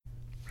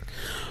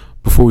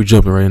Before we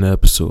jump right in the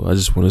episode, I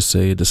just want to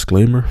say a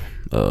disclaimer.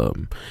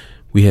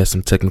 We had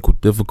some technical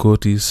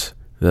difficulties.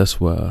 That's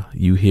why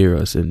you hear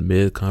us in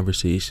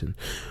mid-conversation.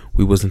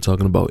 We wasn't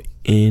talking about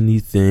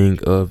anything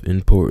of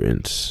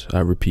importance. I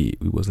repeat,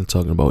 we wasn't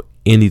talking about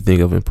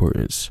anything of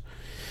importance.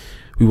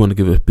 We want to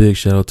give a big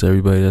shout out to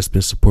everybody that's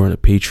been supporting the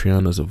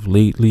Patreon as of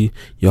lately.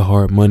 Your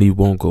hard money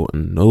won't go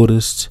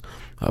unnoticed.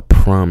 I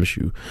promise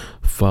you.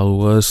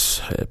 Follow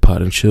us at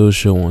Pot and Chill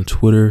Show on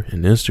Twitter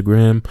and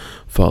Instagram.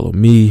 Follow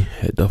me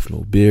at Duff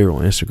No Beer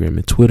on Instagram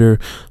and Twitter.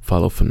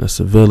 Follow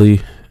Vanessa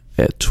Velli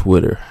at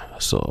Twitter.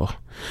 So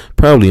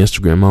probably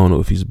Instagram. I don't know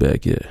if he's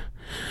back yet.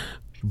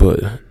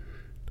 But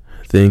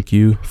thank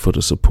you for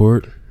the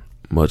support.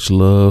 Much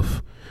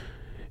love.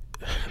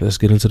 Let's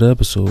get into the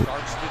episode.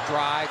 Starts to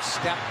drive,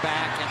 step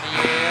back in the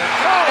air.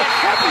 Oh,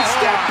 happy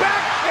step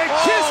back and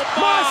kiss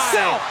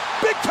myself.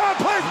 Big time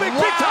plays make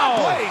big time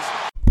plays.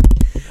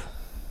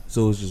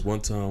 So it was just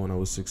one time when I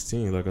was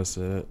 16, like I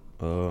said,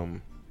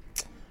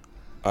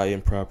 I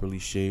improperly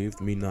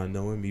shaved, me not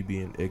knowing, me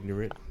being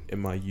ignorant in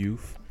my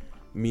youth,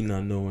 me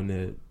not knowing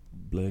that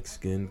black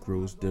skin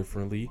grows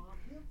differently.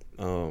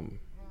 I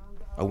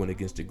went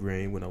against the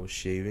grain when I was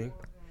shaving,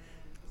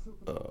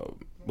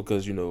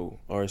 because, you know,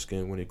 our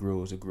skin, when it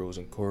grows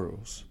in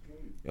curls.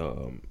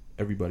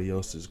 Everybody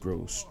else's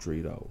grows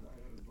straight out.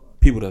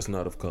 People that's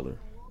not of color,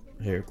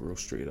 hair grows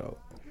straight out.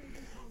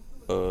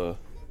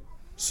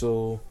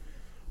 So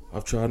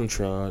I've tried, to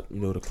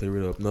clear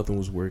it up. Nothing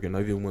was working.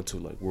 I even went to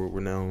like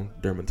world-renowned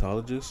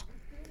dermatologists,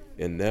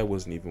 and that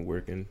wasn't even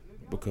working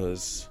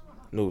because,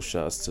 no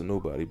shots to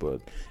nobody,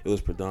 but it was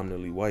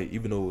predominantly white.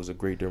 Even though it was a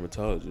great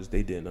dermatologist,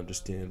 they didn't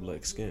understand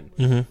black skin.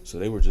 Mm-hmm. So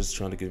they were just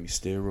trying to give me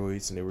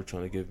steroids, and they were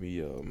trying to give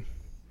me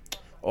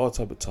all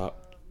type of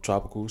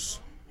tropicals,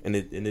 and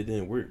it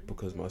didn't work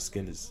because my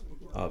skin is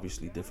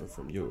obviously different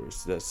from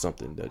yours. That's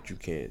something that you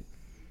can't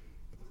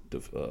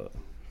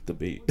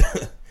debate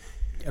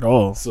at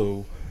all.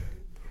 So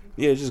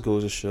yeah, it just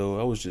goes to show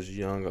I was just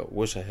young. I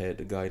wish I had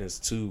the guidance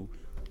to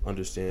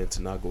understand to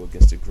not go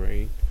against the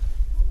grain.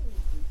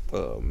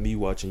 Me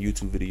watching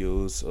YouTube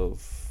videos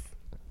of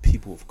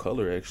people of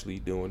color actually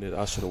doing it,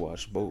 I should have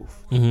watched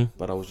both. Mm-hmm.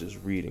 But I was just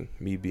reading.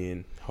 Me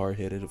being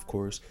hard-headed, of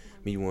course.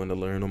 Me wanting to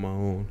learn on my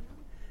own.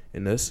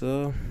 And that's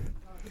so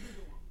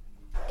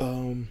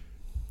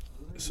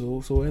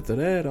after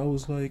that, I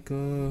was like,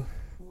 I'm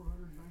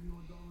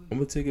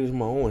gonna take it in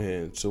my own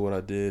hands. So what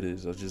I did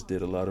is I just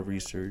did a lot of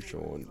research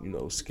on,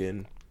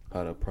 skin,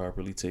 how to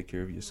properly take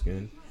care of your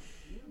skin.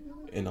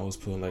 And I was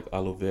putting like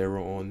aloe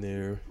vera on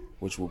there,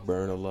 which will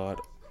burn a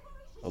lot.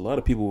 A lot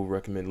of people will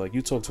recommend, like,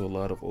 you talk to a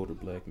lot of older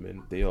black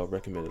men, they all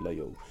recommend, like,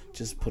 yo,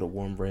 just put a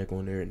warm rag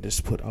on there and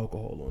just put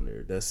alcohol on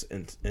there. That's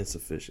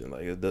insufficient.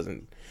 Like, it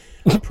doesn't,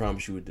 I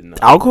promise you it did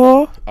not.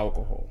 Alcohol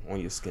on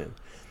your skin.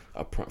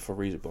 For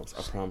razor bumps,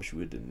 I promise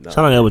you it did not.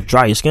 Sound like that would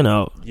dry your skin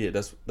out. Yeah,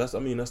 that's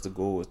the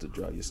goal, is to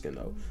dry your skin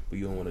out, but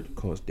you don't want to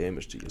cause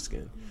damage to your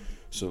skin.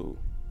 So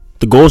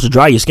the goal is to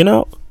dry your skin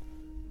out.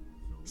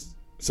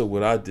 So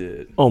what I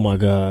did. Oh my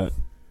god.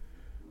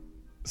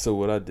 So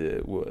what I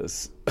did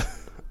was,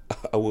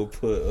 I will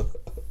put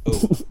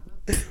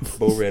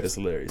Bo Rad is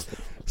hilarious.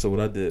 So what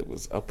I did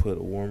was I put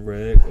a warm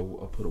rag,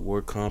 I put a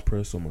wart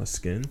compress on my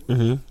skin,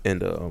 mm-hmm.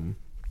 and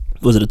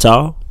was it a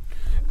towel?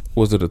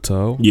 Was it a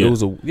towel? Yeah.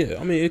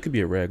 I mean, it could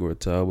be a rag or a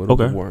towel, but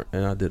it weren't.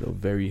 And I did a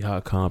very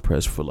hot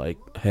compress for like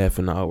half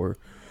an hour,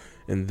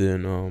 and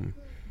then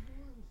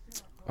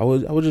I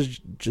would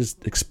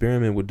just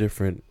experiment with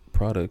different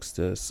products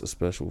that's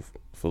special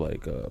for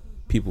like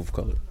people of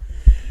color,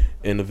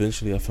 and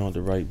eventually I found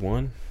the right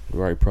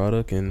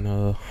product, and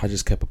I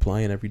just kept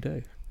applying every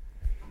day.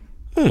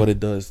 But it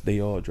does. They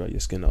all dry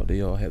your skin out.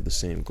 They all have the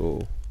same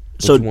goal.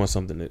 But so you want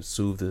something that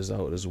soothes this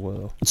out as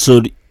well.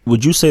 So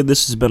would you say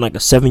this has been like a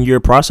 7-year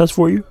process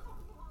for you?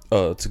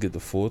 To get the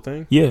full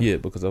thing? Yeah,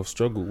 because I've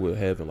struggled with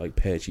having like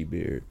patchy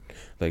beard,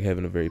 like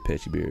having a very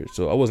patchy beard.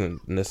 So I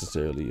wasn't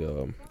necessarily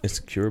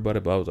insecure about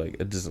it, but I was like,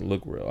 it doesn't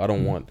look real. I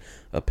don't want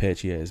a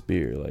patchy ass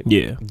beard. Like,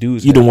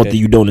 dudes, you don't want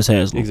the Udonis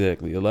Haslam.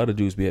 Exactly. A lot of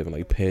dudes be having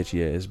like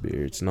patchy ass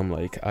beards, and I'm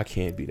like, I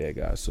can't be that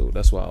guy. So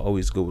that's why I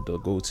always go with the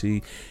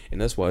goatee,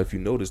 and that's why if you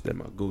notice that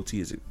my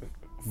goatee is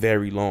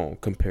very long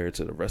compared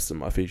to the rest of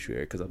my facial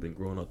hair, because I've been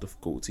growing out the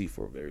goatee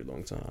for a very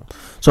long time.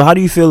 So how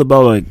do you feel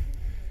about, like,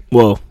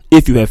 well,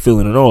 if you have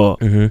feeling at all,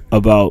 mm-hmm.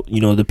 about,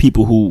 the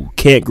people who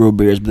can't grow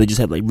beards, but they just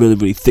have like really,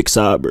 really thick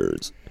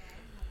sideburns?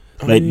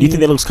 Like, do you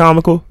think that looks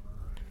comical?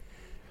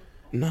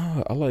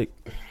 Nah,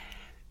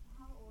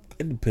 it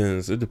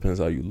depends. It depends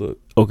how you look.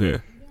 Okay.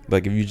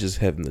 Like, if you just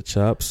having the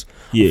chops,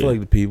 yeah.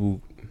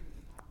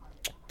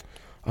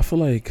 I feel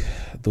like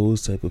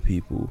those type of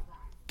people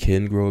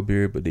can grow a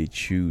beard, but they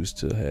choose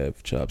to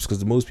have chops. Because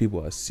the most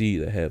people I see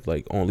that have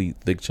like only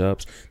thick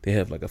chops, they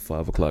have like a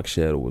 5 o'clock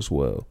shadow as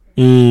well.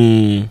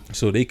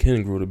 So they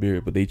can grow the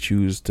beard, but they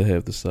choose to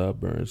have the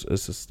sideburns.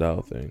 It's a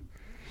style thing.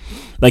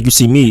 Like, you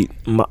see me,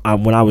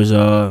 when I was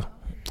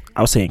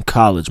I was saying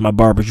college, my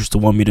barbers used to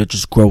want me to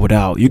just grow it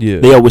out. Yeah.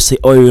 They always say,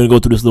 "Oh, you're gonna go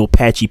through this little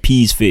patchy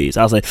peas phase."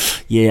 I was like,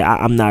 "Yeah,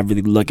 I'm not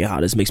really looking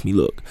how this makes me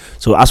look."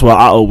 So that's why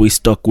I always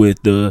stuck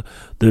with the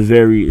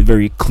very,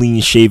 very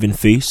clean shaven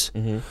face.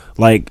 Mm-hmm.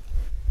 Like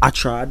I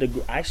tried to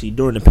actually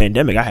during the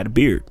pandemic, I had a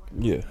beard.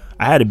 Yeah.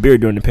 I had a beard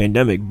during the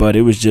pandemic, but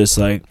it was just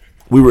like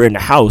we were in the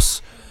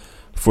house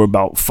for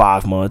about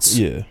 5 months.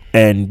 Yeah.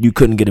 And you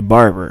couldn't get a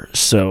barber,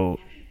 so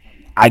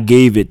I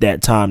gave it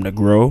that time to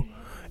grow.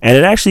 And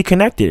it actually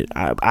connected.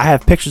 I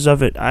have pictures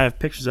of it.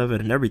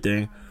 And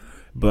everything.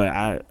 But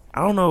I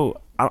don't know.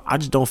 I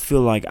just don't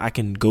feel like I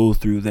can go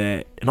through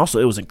that. And also,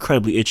 it was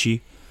incredibly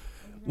itchy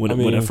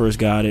when I first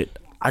got it.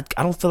 I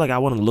don't feel like I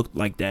want to look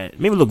like that.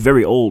 Maybe look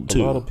very old,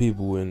 too. A lot of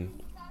people, when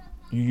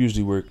you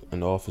usually work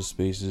in office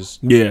spaces,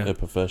 yeah, in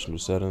professional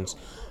settings.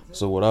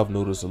 So what I've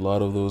noticed, a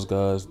lot of those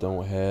guys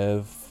don't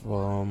have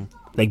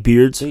like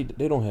beards. They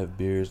don't have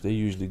beards. They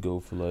usually go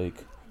for like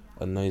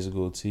a nice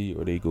goatee,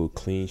 or they go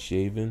clean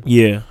shaven.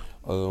 Yeah.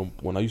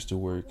 When I used to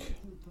work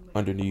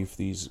underneath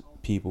these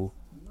people,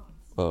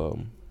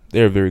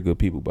 they're very good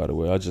people, by the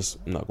way. I'm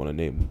not going to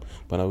name them.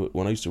 But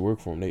when I used to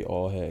work for them, they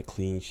all had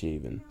clean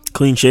shaven.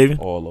 Clean shaven?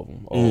 All of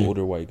them. All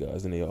older white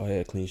guys, and they all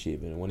had clean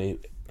shaven. And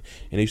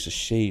they used to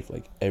shave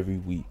like every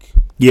week.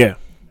 Yeah.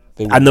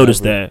 I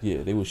noticed that.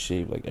 Yeah, they would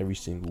shave like every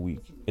single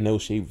week. And they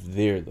would shave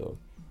there, though.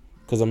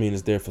 Because,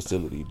 it's their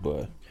facility,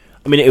 but...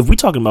 if we're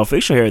talking about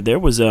facial hair,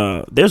 there's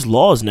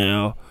laws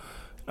now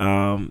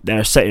that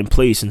are set in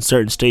place in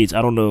certain states.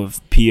 I don't know if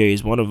PA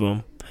is one of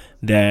them,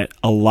 that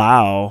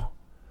allow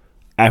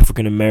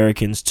African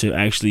Americans to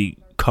actually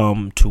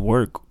come to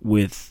work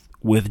with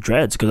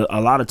dreads. Because a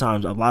lot of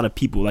times, a lot of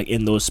people like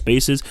in those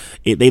spaces,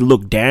 they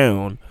look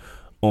down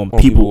on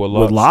people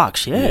with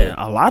locks. Yeah,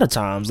 a lot of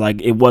times,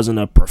 like it wasn't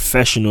a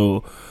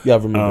professional. Yeah, I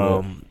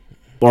remember that.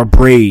 Or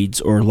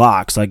braids or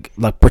locks, like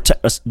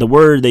the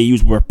word they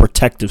used were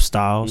protective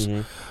styles.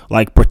 Mm-hmm.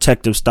 Like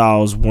protective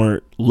styles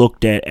weren't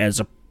looked at as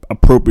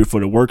appropriate for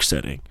the work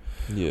setting,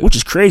 which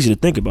is crazy to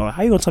think about.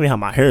 How you gonna tell me how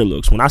my hair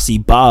looks when I see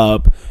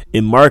Bob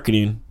in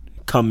marketing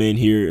come in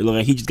here, it look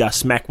like he just got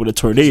smacked with a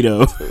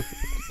tornado?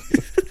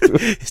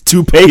 His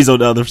toupee's on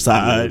the other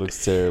side. It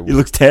looks terrible. It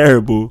looks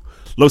terrible.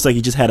 Looks like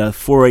he just had a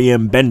 4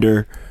 a.m.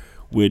 bender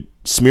with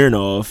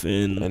Smirnoff,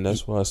 and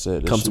that's why I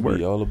said it should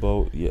be all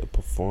about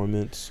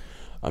performance.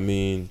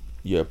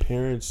 Your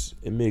appearance,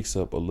 it makes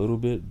up a little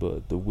bit,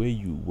 but the way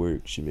you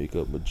work should make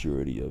up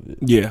majority of it.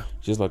 Yeah.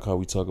 Just like how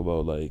we talk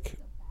about, like,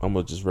 I'm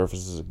going to just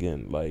reference this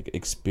again, like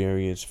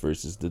experience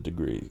versus the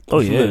degree.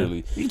 Oh, yeah.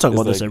 Literally. You can talk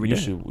about this every day.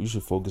 You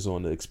should focus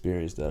on the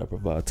experience that I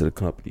provide to the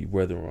company,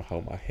 whether or how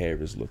my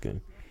hair is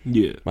looking.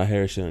 Yeah. My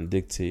hair shouldn't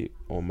dictate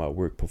on my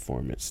work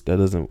performance. That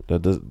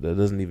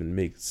doesn't even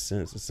make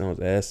sense. It sounds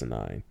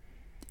asinine.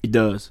 It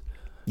does.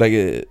 Like,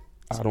 I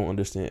don't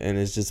understand. And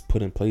it's just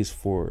put in place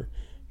for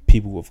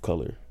people of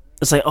color.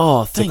 It's like,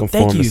 thank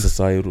you to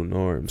societal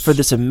norms for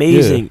this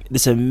amazing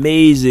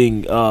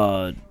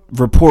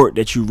report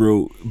that you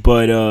wrote.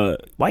 But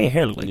why your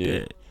hair look like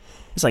that?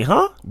 It's like,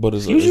 huh? But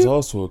it's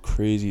also a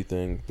crazy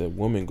thing that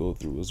women go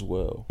through as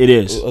well. It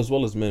is, as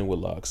well as men with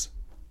locks,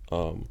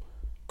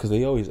 because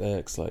they always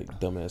ask like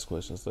dumbass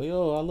questions, like,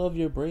 "Oh, I love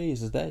your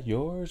braids. Is that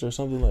yours?" or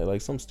something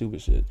like some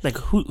stupid shit. Like,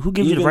 who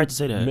gives you the right to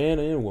say that? Man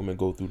and woman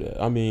go through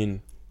that.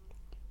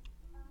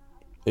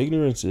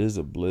 Ignorance is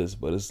a bliss,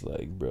 but it's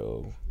like,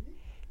 bro,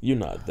 you're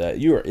not that.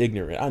 You are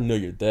ignorant. I know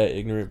you're that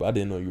ignorant, but I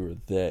didn't know you were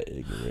that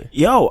ignorant.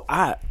 Yo,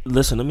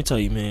 listen. Let me tell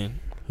you, man.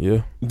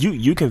 Yeah.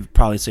 You can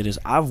probably say this.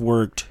 I've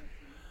worked.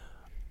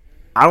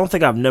 I don't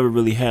think I've never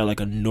really had like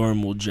a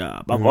normal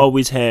job. I've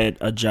always had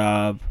a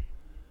job,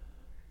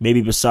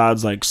 maybe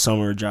besides like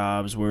summer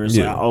jobs, where it's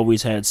like I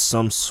always had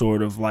some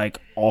sort of like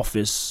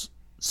office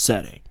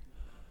setting.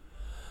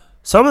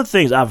 Some of the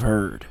things I've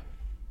heard,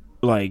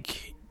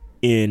 like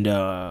in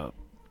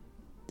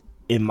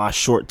my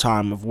short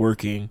time of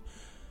working,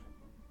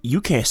 you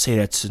can't say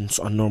that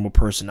to a normal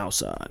person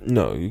outside.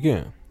 No, you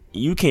can't.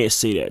 You can't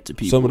say that to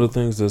people. Some of the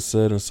things that's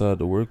said inside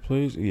the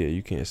workplace,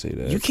 you can't say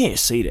that. You can't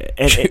say that.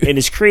 And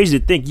it's crazy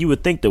to think, you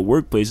would think the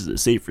workplace is a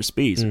safer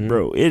space.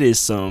 Bro, it is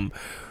some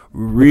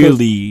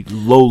really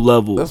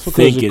low-level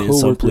thinking in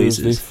some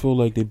places. They feel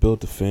like they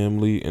built a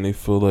family, and they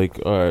feel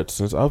like, all right,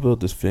 since I built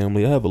this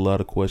family, I have a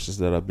lot of questions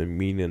that I've been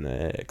meaning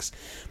to ask.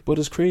 But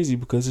it's crazy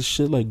because it's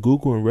shit like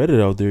Google and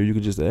Reddit out there you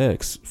can just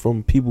ask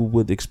from people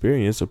with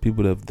experience or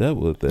people that have dealt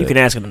with that. You can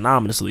ask it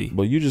anonymously.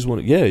 But you just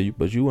want to,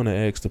 but you want to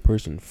ask the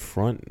person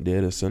front,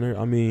 dead or center.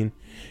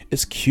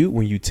 It's cute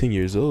when you're 10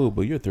 years old,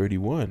 but you're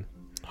 31.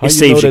 How it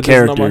saves your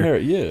character.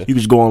 You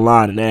just go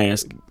online and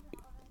ask.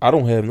 I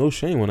don't have no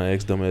shame when I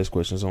ask dumbass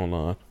questions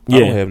online. I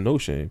don't have no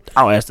shame.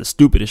 I'll ask the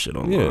stupidest shit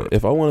online. Yeah,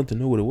 if I wanted to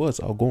know what it was,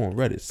 I'll go on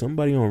Reddit.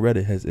 Somebody on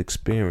Reddit has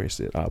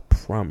experienced it. I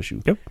promise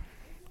you. Yep.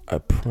 I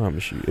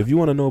promise you. If you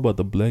want to know about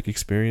the black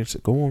experience,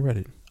 go on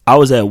Reddit. I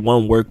was at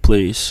one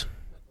workplace,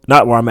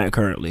 not where I'm at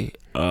currently,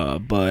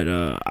 but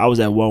I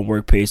was at one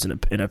workplace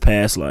in a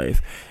past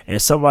life,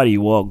 and somebody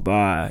walked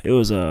by. It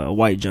was a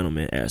white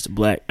gentleman. Asked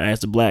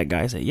the black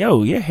guy, said,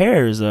 "Yo, your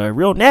hair is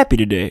real nappy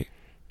today."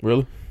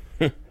 Really?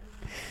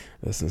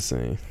 That's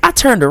insane. I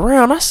turned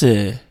around. I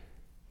said,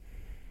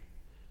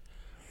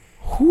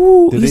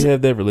 "Who?" Did they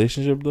have that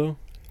relationship though?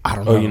 I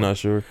don't know. Oh, you're not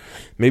sure?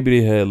 Maybe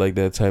they had like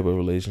that type of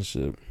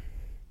relationship.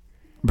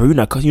 Bro,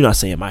 you're not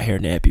saying my hair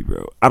nappy,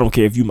 bro. I don't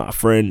care if you my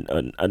friend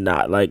or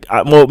not. Like,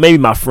 well, maybe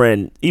my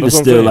friend. Even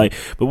still, like,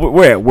 but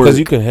we're at work. Because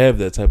you can have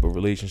that type of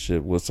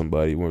relationship with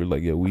somebody where,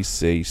 like, yeah, we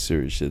say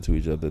certain shit to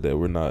each other that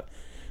we're not,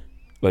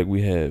 like,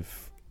 we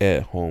have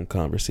at home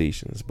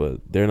conversations,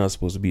 but they're not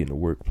supposed to be in the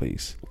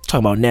workplace.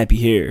 Talking about nappy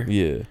hair.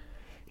 Yeah.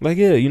 Like,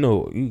 yeah, you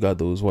know, you got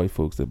those white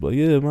folks that be like,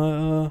 yeah,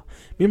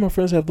 me and my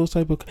friends have those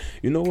type of.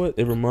 You know what?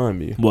 It remind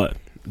me. What?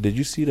 Did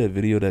you see that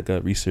video that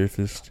got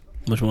resurfaced?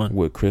 Which one?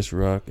 With Chris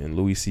Rock and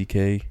Louis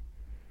C.K.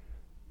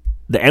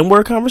 The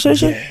N-word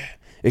conversation? Yeah.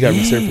 It got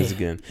resurfaced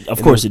again.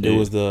 Of course it did. It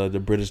was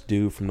the British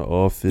dude from The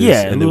Office.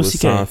 Yeah, and Louis it was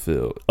C.K.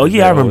 Seinfeld. Oh,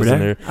 yeah, I remember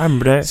that. I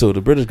remember that. So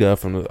the British guy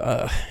from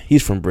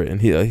he's from Britain.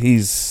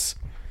 He's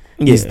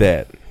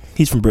that.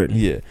 He's from Britain.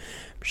 Yeah.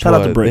 Shout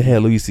out to Britain. They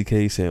had Louis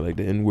C.K. saying like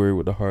the N-word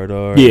with the hard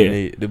R.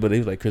 Yeah. But they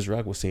was like Chris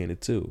Rock was saying it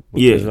too.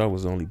 But Yeah. Chris Rock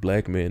was the only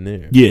black man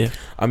there. Yeah.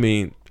 I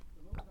mean,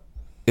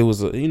 it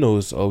was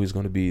it's always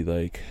going to be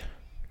like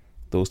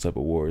those type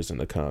of wars in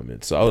the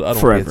comments. So I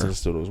don't pay attention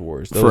to those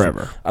wars.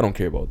 Forever. I don't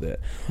care about that.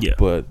 Yeah.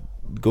 But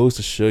goes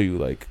to show you,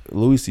 like,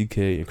 Louis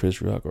C.K. and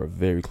Chris Rock are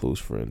very close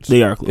friends.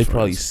 They are close friends. They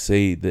probably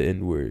say the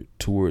N-word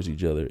towards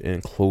each other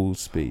in closed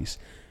space.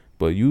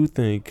 But you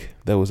think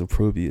that was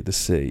appropriate to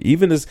say.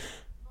 Even as...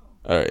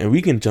 and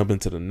we can jump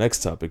into the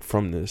next topic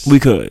from this.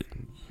 We could.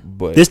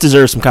 But this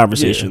deserves some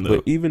conversation, though.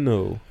 But even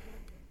though,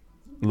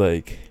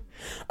 like...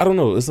 I don't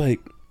know. It's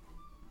like...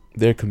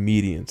 They're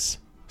comedians.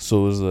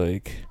 So it's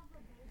like...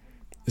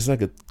 It's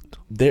like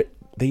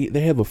they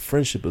have a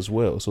friendship as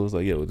well. So it's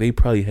like, yo, they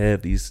probably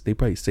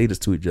say this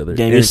to each other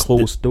in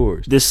closed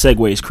doors. This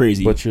segue is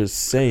crazy. But you're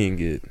saying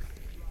it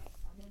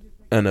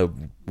on a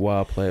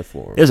wild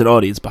platform. There's an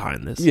audience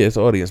behind this. Yeah, it's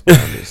an audience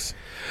behind this.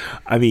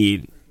 I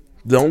mean,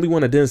 the only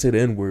one that didn't say the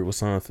N-word was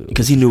Seinfeld.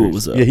 Because he knew it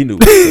was up. Yeah, he knew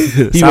it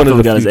was up.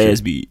 Seinfeld got his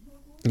ass beat.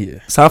 Yeah.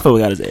 Seinfeld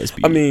got his ass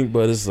beat. I mean,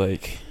 but it's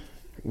like,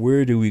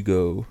 where do we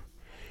go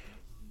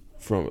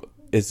from...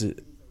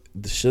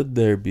 Should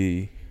there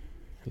be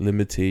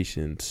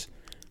limitations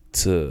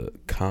to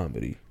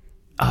comedy?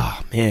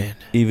 Oh, man.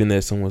 Even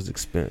at someone's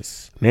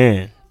expense.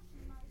 Man.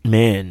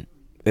 And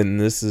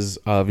this is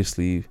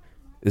obviously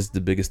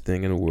the biggest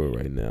thing in the world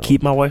right now.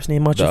 Keep my wife's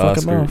name out your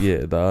fucking mouth. Yeah,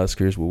 the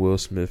Oscars with Will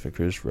Smith and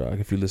Chris Rock.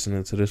 If you're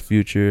listening to this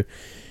Future,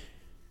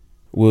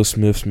 Will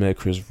Smith met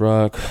Chris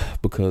Rock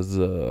because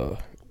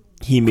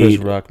Chris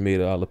Rock made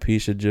an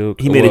alopecia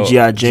joke. He made a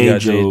G.I. Jane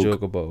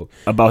joke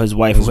about his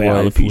wife who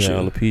had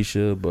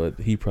alopecia. But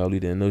he probably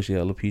didn't know she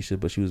had alopecia,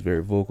 but she was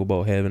very vocal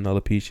about having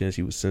alopecia, and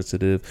she was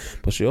sensitive.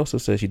 But she also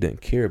said she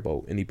didn't care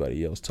about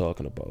anybody else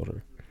talking about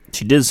her.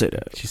 She did say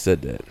that. She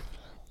said that.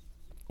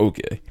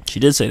 Okay.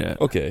 She did say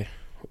that. Okay.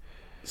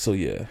 So,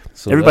 yeah.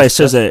 So everybody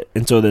says that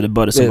until they're the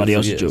butt of somebody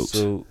else's jokes.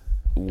 So,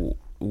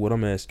 what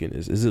I'm asking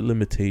is it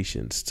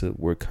limitations to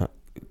where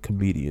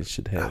comedians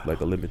should have,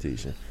 like, a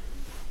limitation?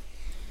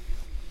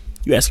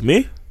 You asking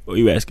me? Or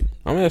you asking?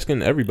 I'm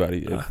asking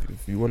everybody.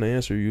 If you want to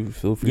answer, you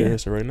feel free to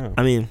answer right now.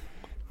 I mean,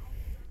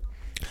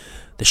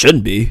 there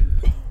shouldn't be.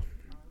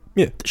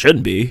 Yeah, there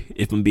shouldn't be.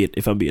 If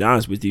I'm being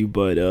honest with you,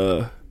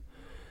 but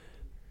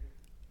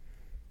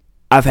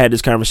I've had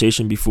this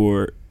conversation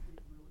before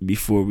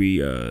we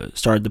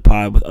started the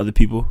pod with other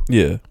people.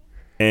 Yeah,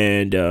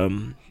 and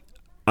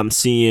I'm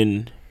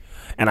seeing,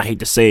 and I hate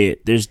to say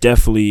it, there's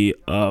definitely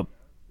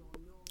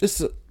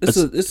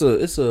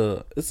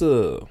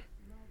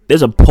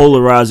there's a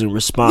polarizing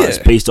response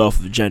based off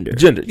of gender.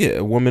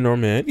 Yeah, woman or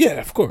man. Yeah,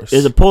 of course.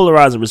 There's a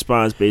polarizing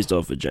response based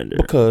off of gender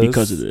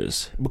because of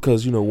this.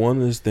 Because,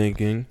 one is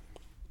thinking,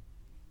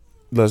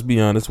 let's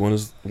be honest,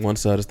 one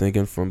side is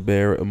thinking from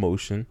bare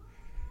emotion,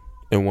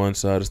 and one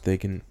side is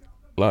thinking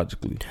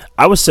logically.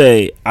 I would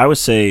say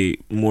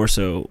more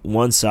so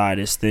one side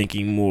is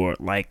thinking more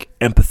like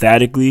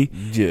empathetically,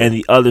 and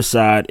the other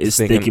side is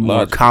thinking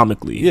more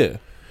comically. Yeah.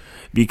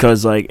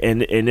 Because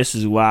and this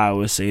is why I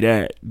would say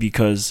that,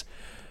 because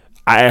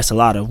I asked a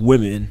lot of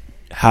women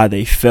how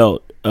they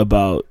felt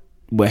about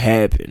what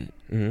happened,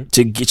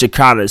 to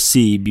kind of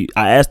see.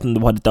 I asked them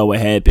what they thought what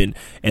happened,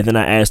 and then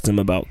I asked them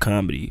about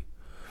comedy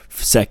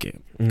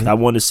second, because I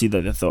wanted to see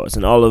their thoughts.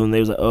 And all of them, they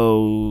was like,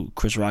 "Oh,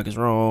 Chris Rock is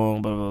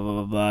wrong, blah blah blah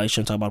blah blah. You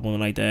shouldn't talk about women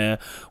like that.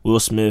 Will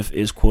Smith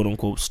is quote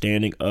unquote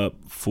standing up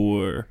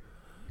for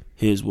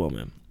his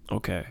woman."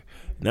 Okay,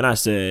 and then I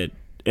said,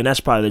 and that's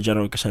probably the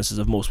general consensus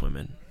of most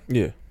women.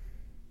 Yeah,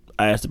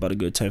 I asked about a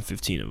good 10,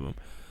 15 of them.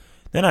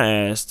 Then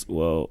I asked,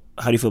 well,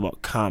 how do you feel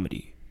about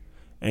comedy?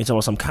 And he told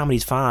me some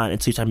comedy's fine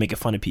until you start making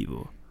fun of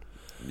people.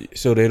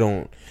 So they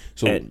don't.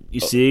 So and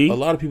you see, a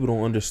lot of people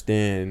don't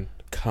understand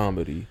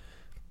comedy.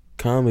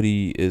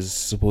 Comedy is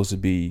supposed to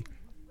be,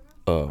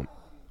 I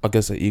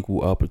guess, an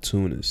equal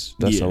opportunist.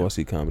 That's how I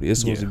see comedy.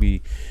 It's supposed to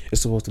be.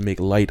 It's supposed to make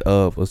light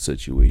of a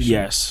situation.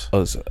 Yes.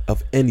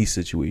 Of any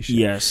situation.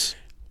 Yes.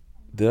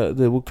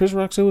 What Chris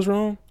Rock say was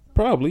wrong?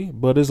 Probably,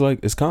 but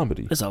it's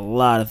comedy. There's a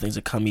lot of things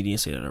that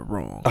comedians say that are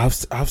wrong.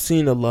 I've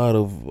seen a lot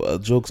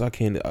of jokes.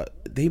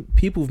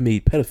 People have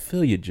made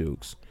pedophilia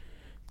jokes.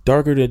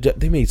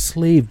 They made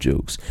slave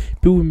jokes.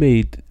 People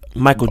made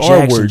Michael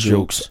Jackson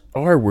jokes.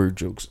 R-word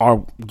jokes.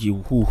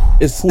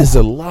 It's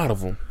a lot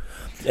of them.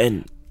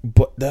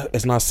 But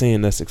it's not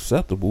saying that's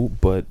acceptable,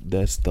 but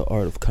that's the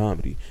art of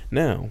comedy.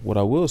 Now, what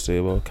I will say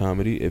about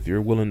comedy, if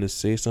you're willing to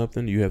say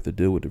something, you have to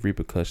deal with the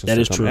repercussions that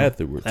is true.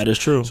 Afterwards. That is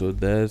true. So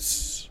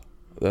that's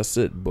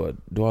it. But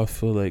do I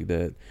feel like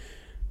that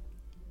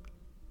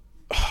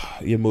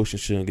your emotions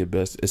shouldn't get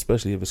best,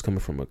 especially if it's coming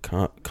from a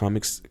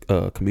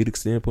comedic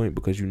standpoint,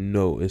 because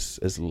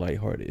it's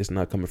lighthearted. It's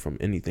not coming from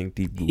anything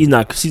deep.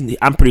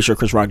 I'm pretty sure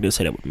Chris Rock didn't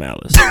say that with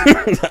malice.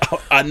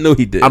 I know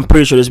he did. I'm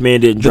pretty sure this man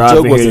didn't drive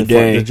in here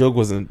today. The joke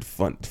wasn't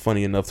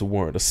funny enough to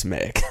warrant a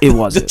smack. It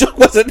wasn't. The joke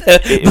wasn't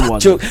that. It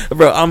wasn't. Joke,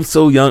 bro, I'm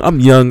so young.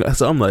 I'm young,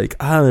 so I'm like,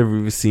 I never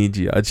even seen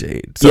G.I.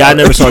 Jane. So I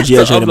never saw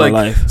G.I. Jane in my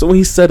life. So when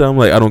he said that, I'm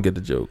like, I don't get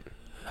the joke.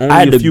 Only I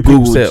had a to few people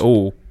Google said,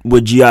 "Oh,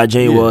 what G.I.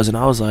 Jane was," and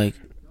I was like,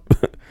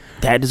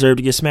 that deserved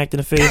to get smacked in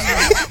the face.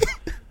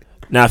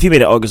 Now, if he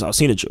made an August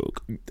Alsina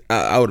joke,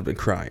 I would have been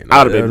crying.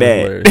 I would have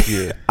been mad.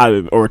 Yeah,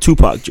 or a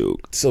Tupac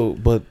joke. So,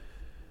 but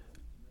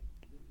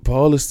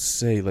all this to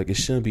say, like, it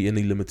shouldn't be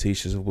any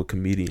limitations of what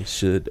comedians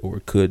should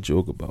or could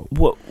joke about.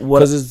 What?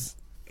 Because it's,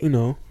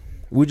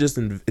 we're just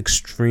in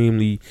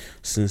extremely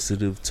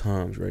sensitive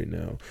times right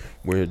now,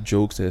 where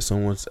jokes at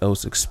someone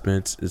else's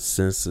expense is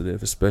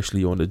sensitive,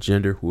 especially on the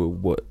gender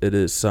what it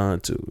is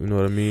signed to. You know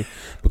what I mean?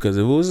 Because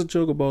if it was a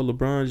joke about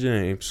LeBron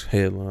James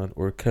headline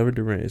or Kevin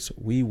Durant,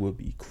 we would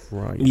be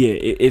crying. Yeah,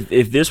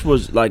 if this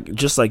was like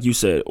just like you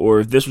said, or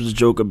if this was a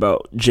joke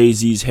about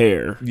Jay-Z's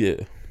hair,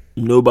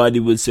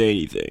 nobody would say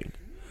anything.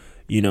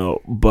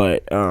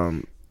 But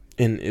and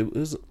it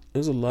was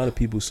a lot of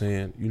people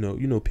saying,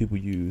 people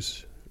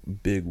use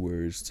big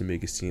words to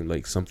make it seem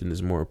like something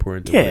is more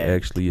important than what it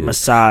actually is.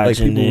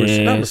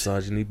 Misogyny. Not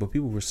misogyny, but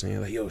people were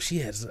saying like, yo, she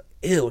has an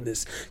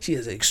illness. She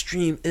has an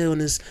extreme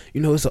illness.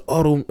 It's an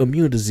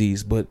autoimmune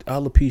disease. But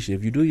alopecia,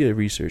 if you do your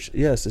research,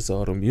 yes, it's an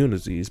autoimmune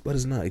disease, but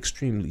it's not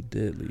extremely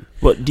deadly.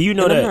 But do you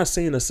know that? I'm not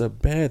saying it's a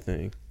bad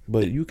thing,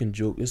 but you can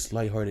joke. It's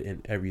lighthearted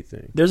in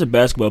everything. There's a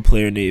basketball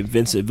player named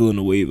Vincent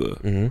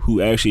Villanueva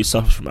who actually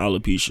suffers from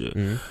alopecia.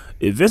 Mm-hmm.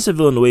 If Vincent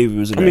Villanueva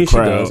was in that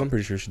crowd, she does. I'm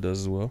pretty sure she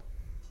does as well.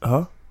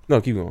 Huh? No,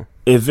 keep going.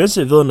 If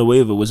Vincent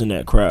Villanueva was in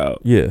that crowd,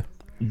 yeah,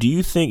 do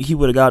you think he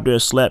would have got up there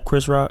and slapped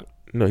Chris Rock?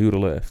 No, he would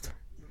have left.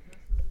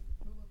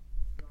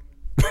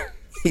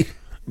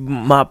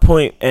 My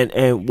point,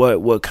 and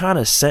what kind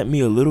of sent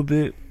me a little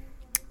bit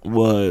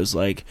was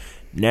like,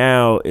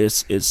 now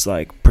it's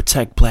like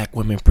protect black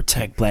women,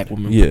 protect black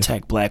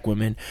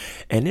women,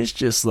 and it's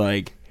just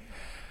like.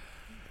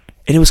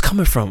 And it was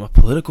coming from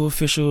political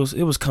officials.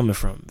 It was coming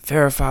from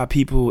verified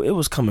people. It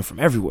was coming from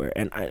everywhere.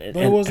 And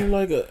it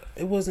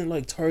wasn't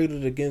like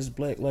targeted against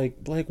black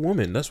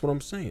women. That's what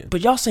I'm saying.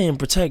 But y'all saying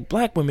protect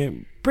black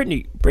women.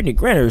 Brittney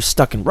Griner is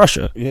stuck in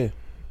Russia. Yeah,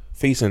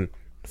 facing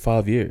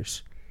 5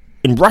 years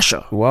in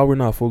Russia. Why we're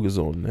not focused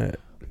on that?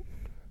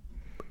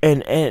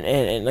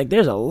 And like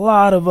there's a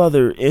lot of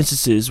other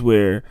instances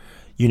where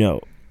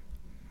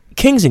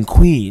kings and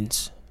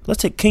queens.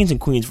 Let's take kings and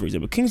queens for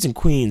example. Kings and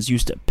queens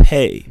used to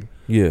pay.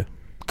 Yeah.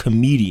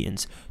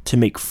 Comedians to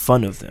make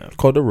fun of them. It's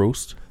called a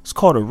roast. It's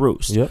called a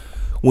roast. Yep.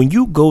 When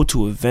you go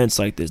to events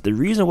like this, the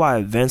reason why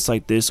events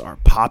like this are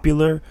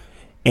popular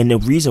and the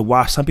reason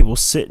why some people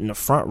sit in the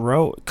front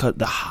row, cause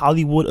the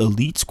Hollywood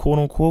elites, quote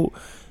unquote,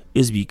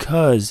 is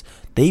because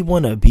they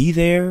want to be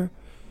there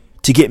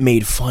to get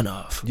made fun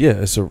of. Yeah,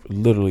 it's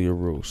literally a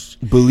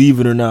roast. Believe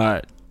it or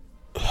not.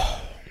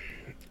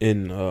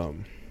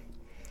 And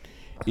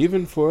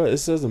even for us, it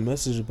says a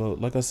message about,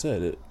 like I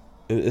said,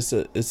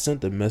 it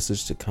sent a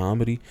message to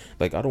comedy.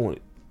 Like I don't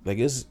want, like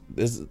it's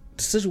the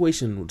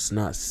situation was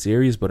not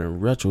serious, but in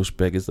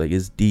retrospect, it's like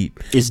it's deep.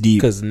 It's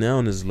deep because now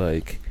it's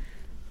like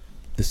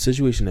the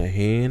situation at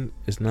hand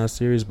is not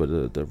serious,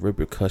 but the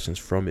repercussions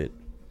from it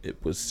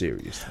was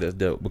serious. That's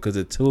dealt because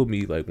it told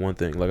me like one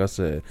thing. Like I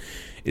said,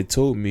 it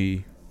told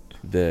me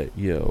that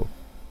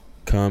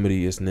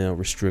comedy is now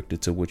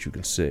restricted to what you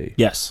can say.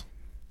 Yes.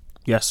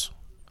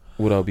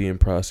 Without being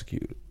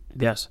prosecuted.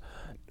 Yes.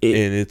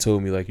 And it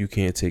told me like you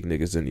can't take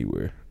niggas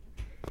anywhere.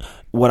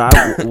 What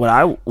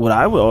I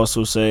would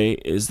also say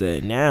is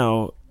that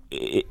now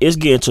it's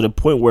getting to the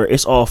point where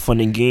it's all fun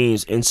and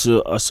games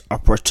until a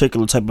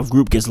particular type of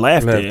group gets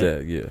laughed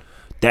at. Yeah.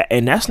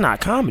 That's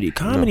not comedy.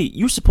 Comedy,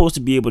 you're supposed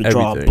to be able to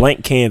draw a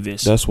blank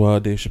canvas. That's why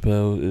Dave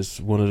Chappelle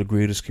is one of the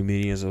greatest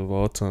comedians of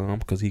all time,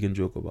 because he can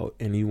joke about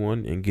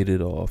anyone and get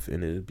it off,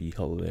 and it'd be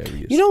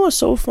hilarious. You know what's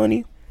so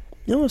funny?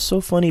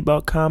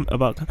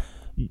 About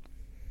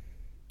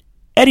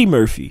Eddie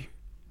Murphy,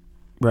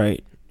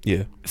 right?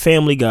 Yeah.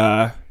 Family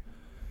Guy.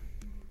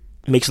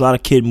 Makes a lot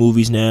of kid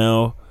movies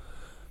now.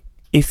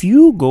 If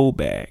you go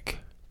back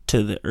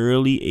to the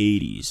early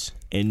 80s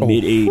and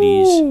mid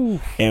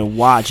 80s and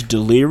watch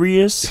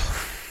Delirious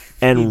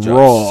and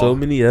Raw. So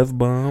many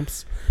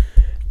F-bombs.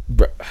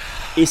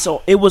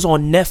 It was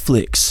on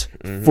Netflix.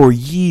 for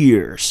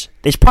years.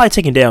 It's probably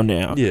taken down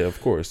now. Yeah, of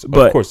course.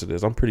 But of course it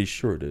is. I'm pretty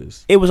sure it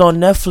is. It was on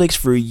Netflix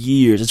for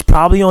years. It's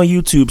probably on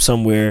YouTube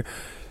somewhere.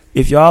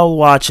 If y'all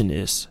watching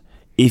this,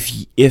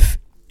 if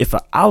an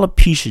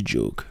alopecia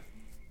joke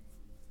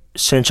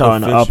sent y'all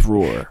in an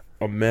uproar,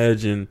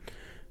 imagine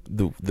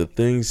the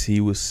things he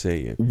was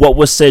saying. What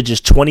was said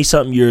just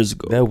 20-something years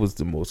ago. That was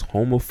the most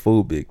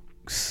homophobic.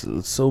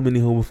 So many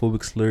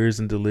homophobic slurs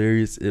and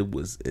delirious. It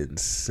was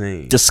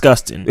insane.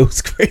 Disgusting. It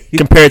was crazy.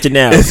 Compared to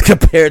now.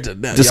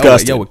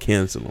 Disgusting. Y'all would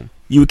cancel them.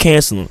 You would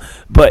cancel them.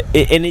 But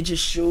it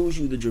just shows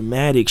you the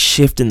dramatic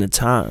shift in the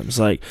times.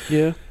 Like,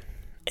 yeah.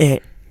 And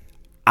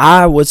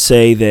I would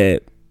say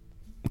that,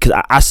 because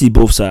I see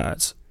both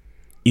sides.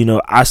 You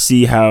know, I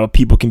see how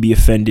people can be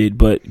offended,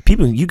 but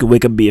you can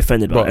wake up and be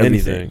offended about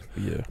anything.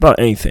 Yeah. About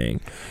anything.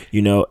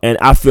 You know, and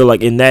I feel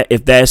like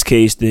if that's the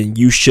case, then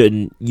you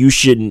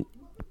shouldn't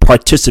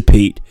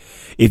participate.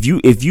 If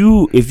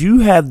you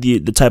have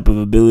the type of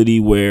ability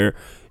where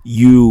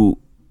you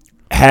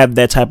have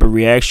that type of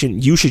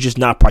reaction, you should just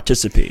not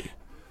participate.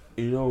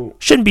 You know,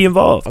 shouldn't be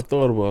involved. I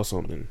thought about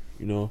something.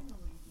 You know,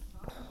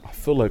 I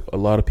feel like a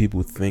lot of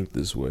people think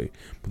this way,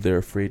 but they're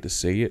afraid to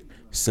say it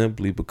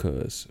simply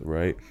because,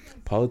 right?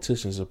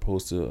 Politicians are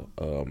supposed to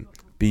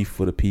be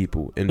for the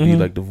people and be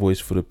like the voice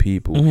for the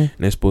people, and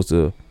they're supposed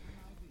to,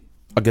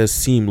 I guess,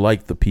 seem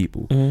like the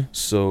people.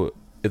 So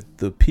if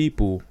the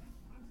people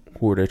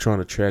who they're trying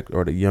to attract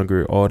are the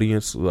younger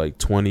audience, like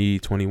 20,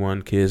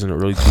 21 kids in the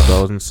early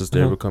 2000s, since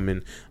they're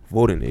becoming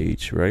voting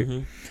age, right?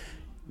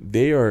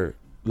 They are,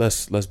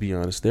 let's be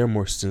honest, they're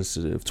more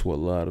sensitive to a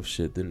lot of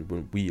shit than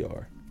when we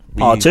are.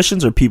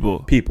 Politicians or people?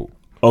 People.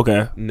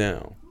 Okay.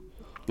 Now,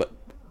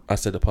 I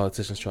said the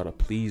politicians try to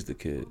please the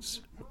kids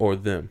or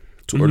them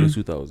to early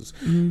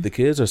 2000s. The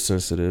kids are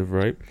sensitive,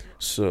 right?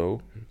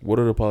 So what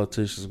are the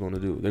politicians going to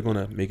do? They're going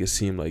to make it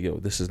seem like, yo,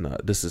 this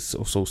is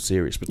so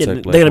serious.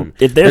 Protect black women.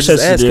 If they're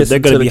sensitive, they're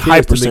going to be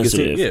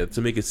hypersensitive.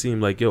 To make it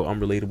seem like, yo, I'm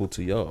relatable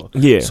to y'all.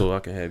 Yeah. So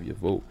I can have your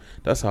vote.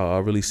 That's how I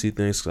really see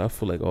things. Cause I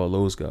feel like all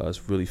those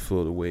guys really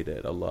feel the way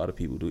that a lot of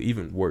people do,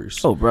 even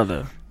worse. Oh,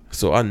 brother.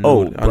 So I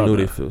know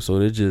they feel. So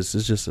it's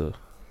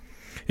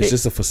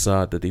just a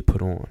facade that they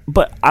put on.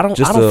 But I don't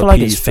feel like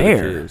it's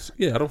fair.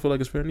 Yeah, I don't feel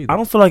like it's fair neither. I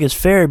don't feel like it's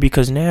fair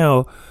because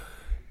now,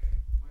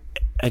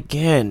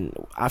 again,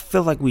 I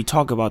feel like we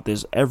talk about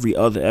this every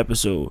other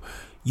episode.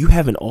 You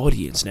have an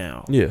audience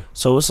now. Yeah.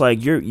 So it's like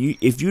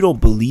if you don't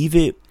believe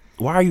it,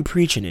 why are you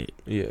preaching it?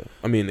 Yeah.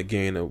 I mean,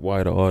 again, a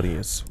wider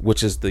audience,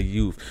 which is the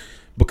youth,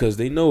 because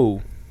they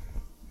know.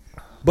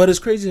 But it's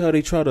crazy how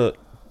they try to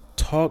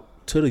talk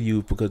to the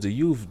youth, because the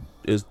youth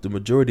is the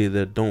majority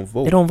that don't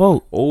vote. They don't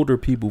vote. Older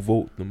people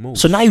vote the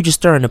most. So now you just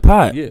stirring the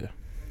pot. Yeah.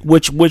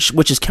 Which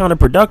is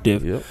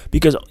counterproductive. Yep.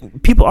 Because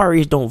people our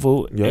age don't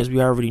vote, yep, as we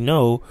already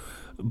know.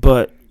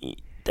 But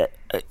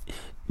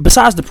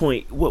besides the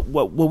point,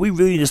 what we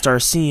really need to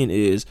start seeing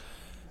is,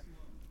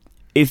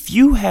 if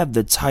you have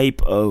the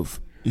type of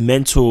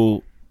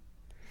mental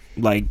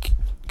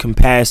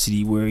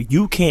capacity where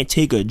you can't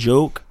take a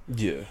joke,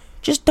 yeah,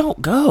 just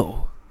don't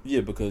go.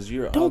 Yeah, because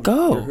you're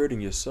hurting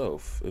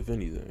yourself, if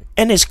anything.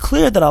 And it's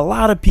clear that a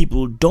lot of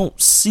people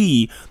don't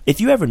see. If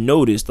you ever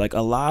noticed, like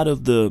a lot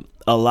of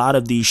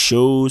these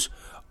shows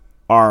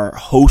are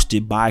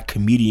hosted by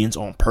comedians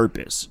on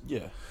purpose.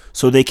 Yeah.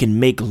 So they can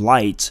make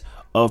light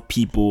of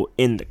people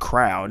in the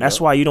crowd.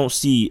 That's why you don't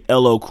see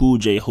LL Cool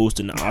J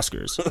hosting the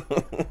Oscars,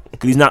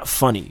 because he's not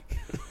funny.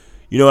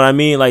 You know what I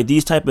mean? Like,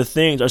 these type of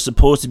things are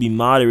supposed to be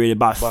moderated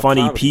by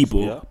funny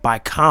people, by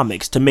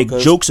comics, to make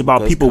jokes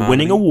about people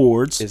winning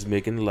awards. It's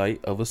making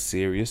light of a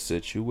serious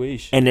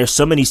situation. And there's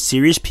so many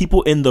serious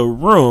people in the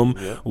room.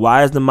 Yeah.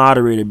 Why is the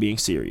moderator being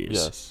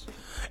serious? Yes.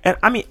 And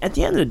I mean, at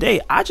the end of the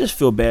day, I just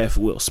feel bad for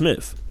Will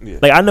Smith. Yeah.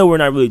 Like, I know we're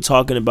not really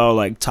talking about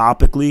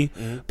topically,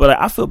 but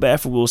I feel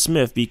bad for Will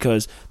Smith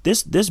because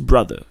this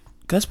brother,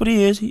 that's what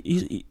he is.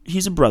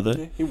 He's a brother.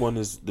 Yeah, he won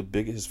his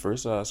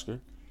first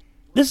Oscar.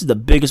 This is the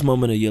biggest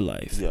moment of your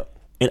life. Yeah.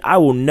 And I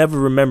will never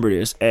remember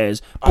this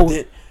as...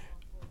 I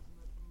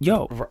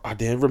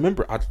didn't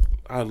remember.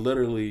 I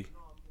literally...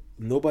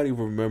 Nobody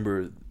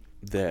remembered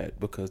that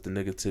because the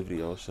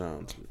negativity all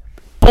shines.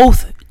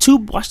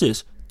 Watch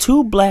this.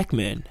 Two black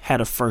men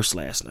had a first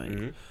last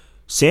night.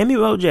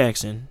 Samuel L.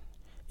 Jackson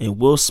and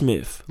Will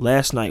Smith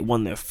last night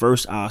won their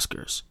first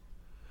Oscars.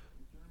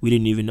 We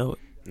didn't even know it.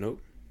 Nope.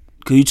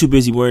 Because you're too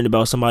busy worrying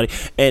about somebody.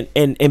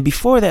 And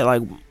before that,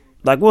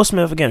 like Will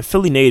Smith, again,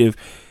 Philly native,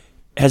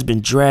 has been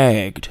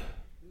dragged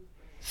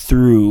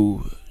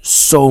through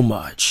so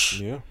much.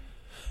 Yeah.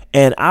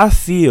 And I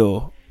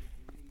feel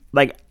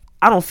like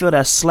I don't feel like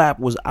that slap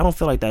was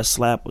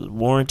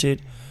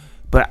warranted,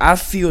 but I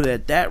feel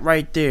that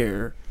right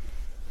there,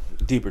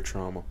 deeper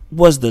trauma,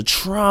 was the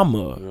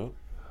trauma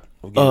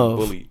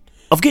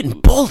of getting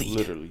bullied.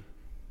 Literally.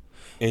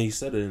 And he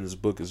said it in his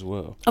book as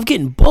well. Of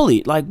getting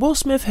bullied. Like, Will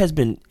Smith has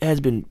been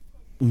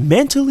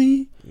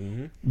mentally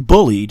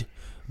bullied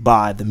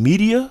by the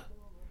media,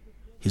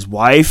 his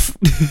wife,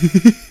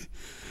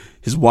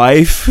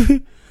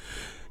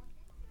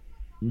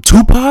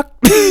 Tupac.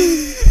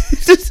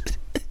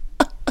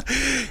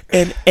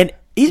 And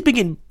he's been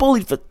getting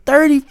bullied for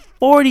 30,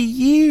 40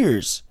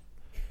 years.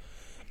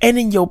 And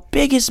in your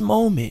biggest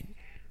moment,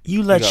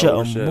 you let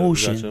your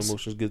emotions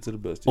get to the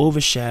best.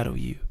 Overshadow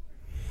you.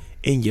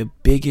 In your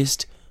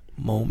biggest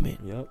moment.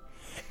 Yep.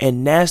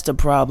 And that's the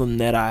problem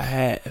that I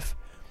have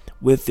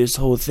with this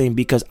whole thing,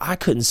 because I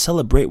couldn't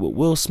celebrate with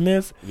Will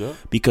Smith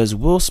because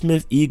Will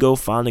Smith's ego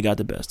finally got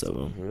the best of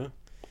him. Yeah.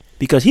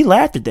 Because he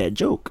laughed at that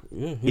joke.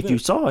 Yeah, you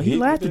saw, he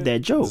laughed at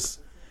that joke.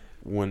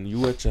 When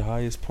you at your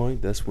highest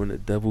point, that's when the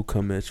devil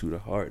come at you the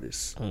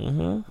hardest.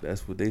 Mm-hmm.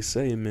 That's what they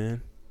say,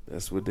 man.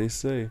 That's what they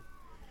say.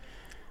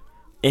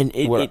 And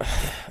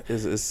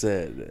it's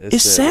sad.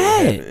 It's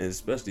sad.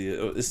 Especially,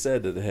 it's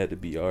sad that it had to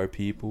be our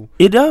people.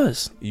 It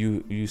does.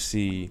 You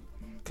see,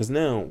 because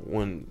now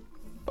when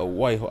a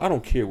white, I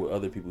don't care what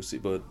other people see,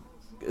 but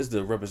it's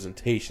the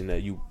representation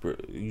that you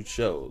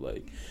show.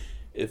 Like,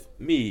 if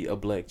me, a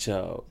black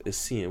child, is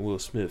seeing Will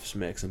Smith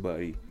smack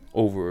somebody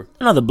over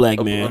another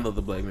black man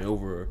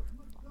over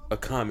a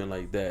comment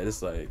like that,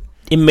 it's like,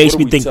 it makes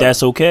me think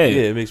that's okay.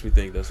 Yeah, it makes me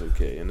think that's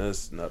okay, and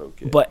that's not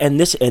okay. But and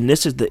this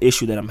is the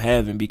issue that I'm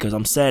having, because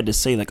I'm sad to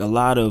say, like, a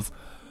lot of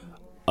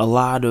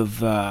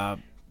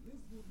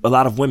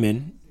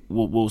women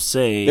will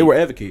say they were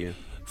advocating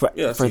for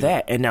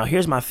that. And now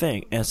here's my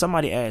thing. And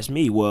somebody asked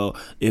me, well,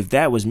 if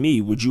that was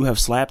me, would you have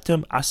slapped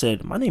him? I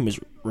said, my name is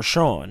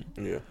Rashawn.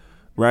 Yeah.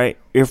 Right?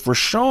 If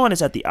Rashawn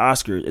is at the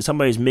Oscars and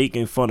somebody's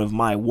making fun of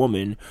my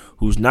woman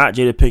who's not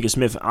Jada Pinkett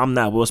Smith, I'm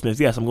not Will Smith,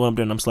 yes, I'm going up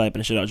there and I'm slapping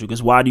the shit out of you.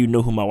 Because why do you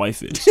know who my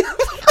wife is?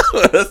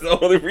 That's the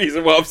only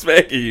reason why I'm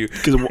smacking you.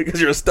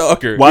 Because you're a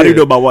stalker. Why do you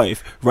know my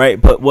wife?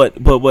 Right? But what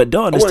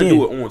don't understand. I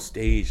want to do it on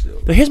stage,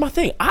 though. But here's my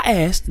thing.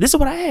 This is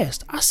what I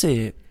asked. I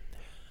said,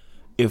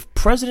 if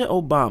President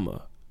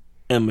Obama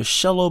and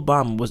Michelle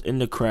Obama was in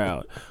the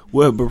crowd,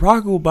 where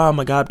Barack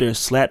Obama got up there and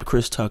slapped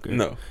Chris Tucker,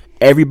 no,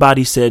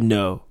 everybody said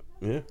no.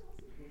 Yeah.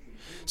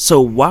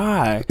 So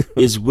why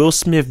is Will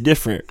Smith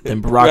different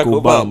than Barack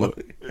Obama?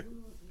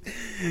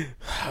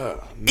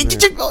 Oh,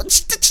 just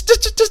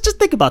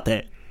think about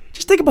that.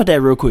 Just think about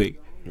that real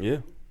quick. Yeah.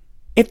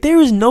 If there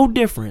is no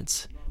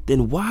difference,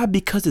 then why,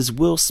 because it's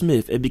Will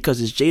Smith and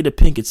because it's Jada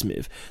Pinkett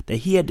Smith, that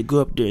he had to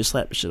go up there and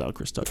slap the shit out of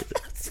Chris Tucker?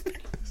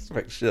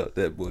 Right, shut up,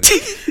 that boy.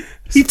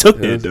 He took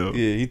that, though.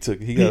 Yeah,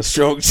 he got a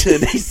strong chin.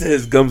 He said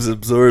his gums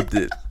absorbed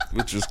it,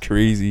 which was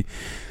crazy.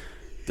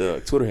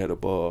 Twitter had a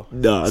ball.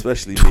 Nah,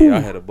 especially me.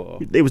 I had a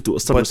ball. They was doing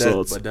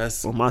somersaults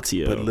on my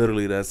TL. But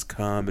literally, that's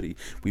comedy.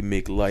 We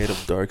make light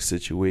of dark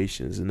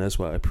situations, and that's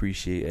why I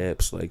appreciate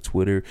apps like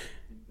Twitter,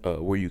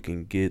 where you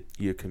can get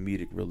your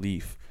comedic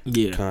relief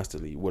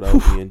constantly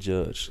without being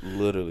judged.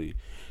 Literally.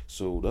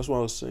 So that's why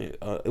I was saying.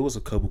 It was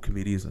a couple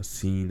comedians I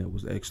seen that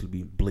was actually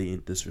being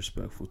blatant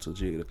disrespectful to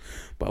Jada,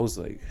 but I was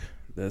like,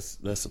 that's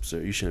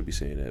absurd. You shouldn't be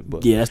saying that.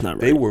 But yeah, that's not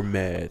right. They were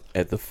mad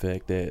at the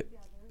fact that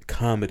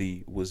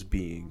comedy was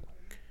being.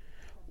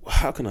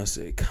 How can I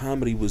say?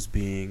 Comedy was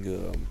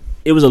being.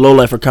 It was a low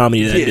life for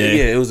comedy that day.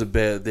 Yeah, it was a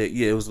bad day.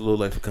 Yeah, it was a low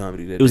life for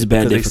comedy that day. It was a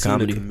bad day for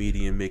comedy. Because they seen a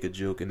comedian make a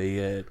joke and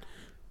it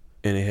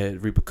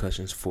had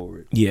repercussions for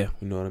it. Yeah,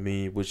 you know what I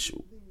mean, which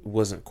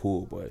wasn't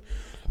cool. But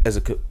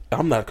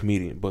I'm not a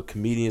comedian, but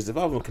comedians. If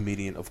I was a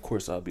comedian, of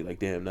course I'd be like,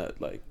 damn,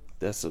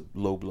 that's a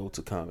low blow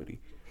to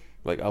comedy.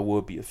 Like, I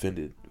would be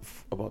offended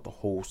about the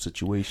whole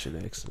situation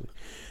actually.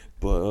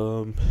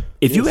 But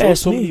if you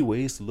ask so me, many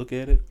ways to look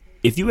at it.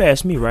 If you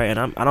ask me, right,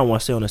 and I don't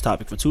want to stay on this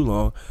topic for too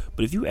long,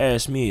 but if you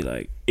ask me,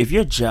 like, if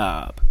your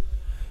job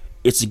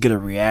is to get a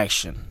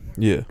reaction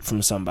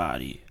from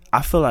somebody,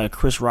 I feel like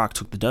Chris Rock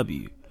took the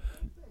W.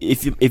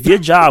 If your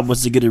job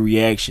was to get a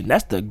reaction,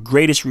 that's the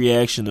greatest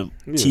reaction of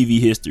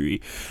TV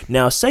history.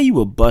 Now, say you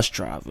a bus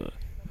driver,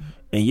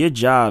 and your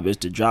job is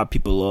to drop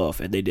people off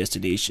at their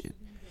destination,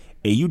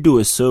 and you do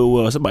it so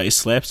well, somebody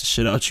slaps the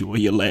shit out you on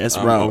your last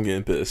route. I'm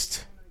getting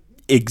pissed.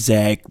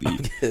 Exactly.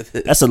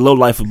 That's a low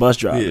life for bus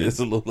driver. Yeah, it's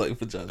a low life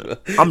for driver.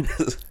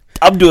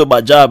 I'm doing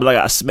my job, but I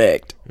got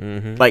smacked.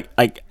 Mm-hmm. Like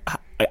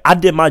I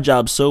did my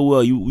job so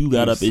well. You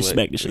got up and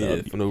smacked the shit out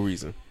of me for no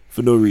reason.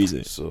 For no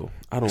reason. So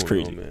I don't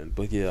know, man.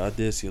 But yeah, I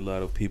did see a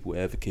lot of people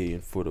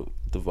advocating for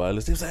the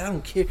violence. They was like,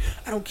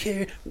 I don't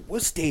care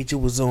what stage it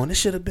was on. It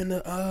should have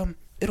been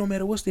it don't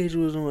matter what stage it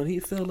was on. He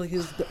felt like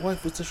his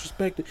wife was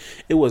disrespected.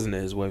 It wasn't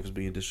that his wife was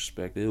being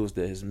disrespected. It was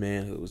that his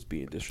manhood was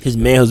being disrespected. His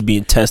manhood was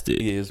being tested.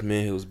 Yeah, his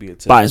manhood was being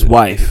tested by his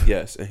wife.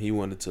 Yes, and he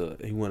wanted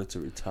to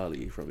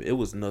retaliate from it. It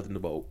was nothing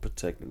about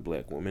protecting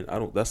black women.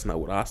 That's not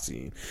what I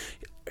seen.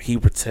 He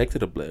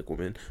protected a black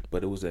woman,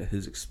 but it was at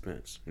his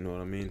expense. You know what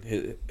I mean?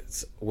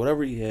 It's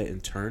whatever he had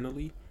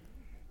internally,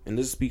 and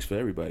this speaks for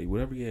everybody.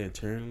 Whatever he had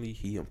internally,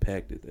 he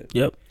impacted that.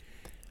 Yep.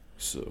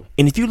 So,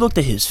 and if you looked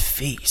at his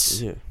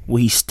face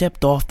when he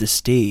stepped off the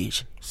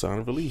stage, sign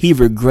of relief. He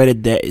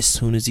regretted that as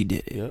soon as he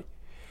did it.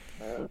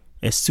 Yep.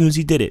 As soon as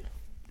he did it.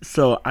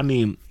 So, I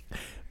mean,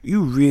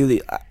 you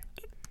really,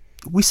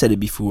 we said it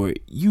before,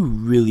 you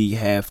really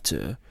have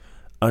to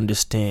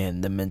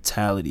understand the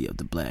mentality of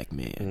the black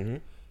man. Mm-hmm.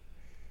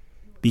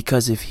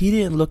 Because if he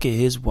didn't look at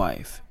his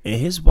wife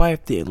and his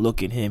wife didn't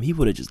look at him, he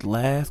would have just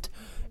laughed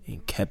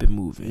and kept it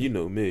moving. You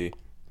know me.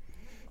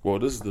 Well,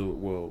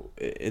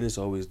 and it's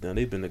always done.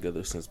 They've been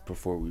together since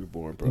before we were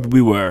born, bro.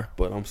 We were.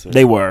 But I'm saying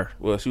They were.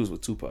 Well, she was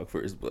with Tupac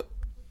first, but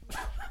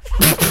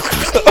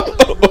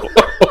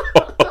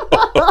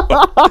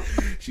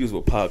she was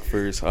with Pac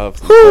first.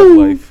 Obviously, Thug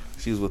Life.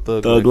 She was with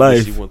Thug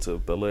Life. She went to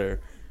Bel Air.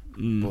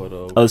 But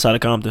Other side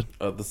of Compton.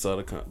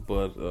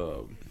 But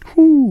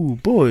Ooh,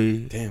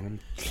 boy. damn,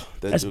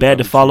 That's bad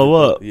to follow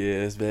up.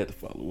 Yeah, it's bad to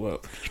follow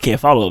up. You can't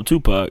follow up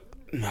Tupac.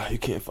 Nah, you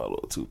can't follow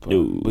up Tupac.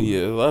 No. But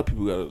yeah, a lot of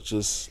people gotta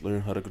just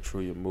learn how to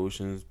control your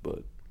emotions.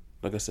 But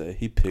like I said,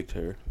 he picked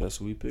her. That's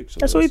who he picked. So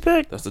That's what he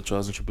picked. That's the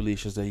trials and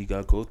tribulations that he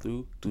got to go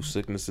through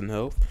sickness and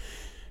health.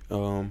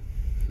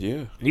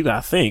 Yeah. You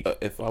gotta think.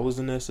 If I was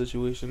in that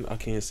situation, I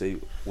can't say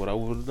what I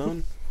would have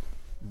done,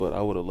 but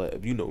I would have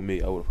laughed. You know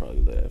me, I would have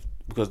probably laughed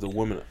because the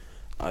women,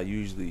 I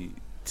usually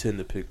tend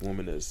to pick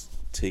women that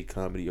take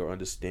comedy or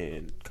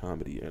understand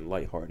comedy and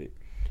lighthearted.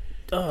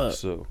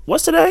 So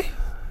what's today?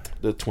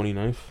 The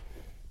 29th.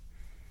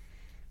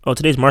 Oh,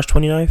 today's March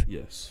 29th?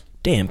 Yes.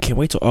 Damn, can't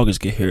wait till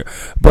August get here.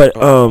 But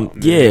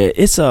yeah,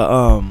 it's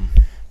a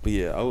But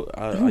yeah,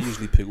 I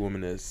usually pick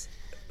women that's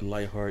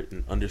lighthearted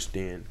and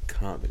understand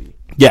comedy.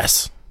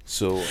 yes.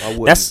 So I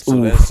wouldn't.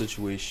 That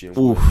situation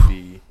would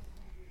be.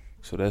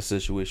 So that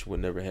situation would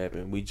never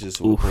happen. We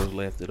just would both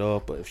laughed it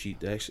off. But if she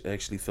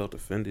actually felt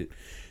offended,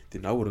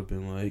 then I would have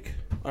been like,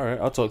 "All right,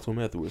 I'll talk to him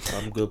afterwards.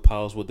 I'm good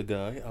pals with the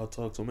guy. I'll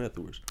talk to him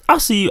afterwards." I'll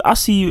see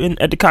you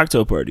at the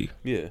cocktail party.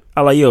 Yeah.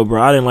 I like, yo,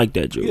 bro, I didn't like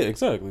that joke. Yeah,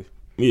 exactly.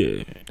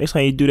 Yeah. Next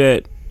time you do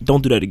that,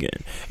 don't do that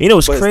again. You know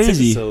what's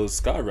crazy? So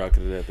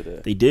skyrocketed after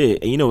that. They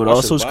did. And you know what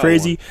also is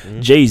crazy?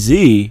 Mm-hmm.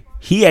 Jay-Z,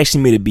 he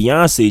actually made a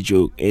Beyonce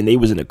joke, and they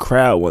was in a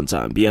crowd one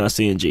time,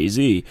 Beyonce and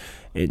Jay-Z,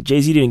 and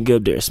Jay-Z didn't get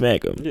up there and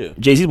smack him. Yeah.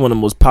 Jay-Z's one of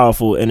the most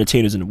powerful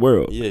entertainers in the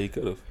world. Yeah, he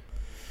could have.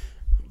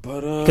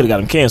 But could have got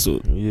him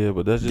canceled. Yeah,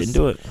 but that's just didn't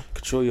do it.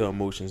 Control your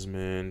emotions,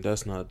 man.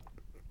 That's not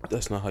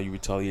how you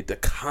retaliate. The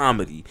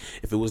comedy.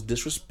 If it was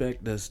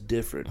disrespect, that's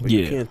different. But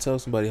you can't tell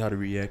somebody how to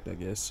react, I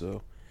guess.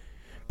 So,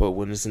 but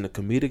when it's in the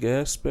comedic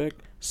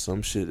aspect,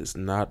 some shit is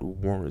not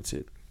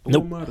warranted.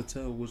 Nope. Who am I to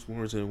tell what's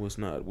warranted and what's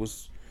not?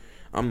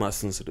 I'm not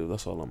sensitive.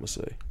 That's all I'm gonna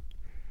say.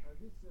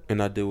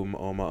 And I deal with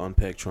all my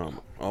unpacked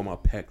trauma, all my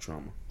packed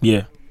trauma.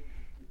 Yeah.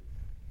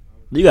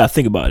 You gotta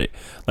think about it.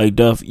 Like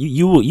Duff,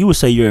 you would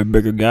say you're a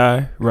bigger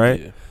guy, right?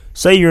 Yeah.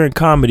 Say you're in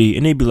comedy,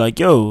 and they'd be like,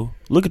 "Yo,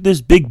 look at this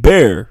big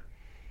bear."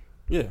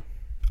 Yeah.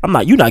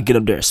 You're not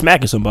getting up there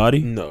smacking somebody.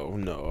 No,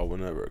 I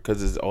would never,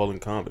 because it's all in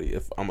comedy.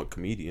 If I'm a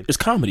comedian, It's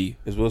comedy.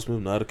 is Will Smith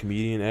not a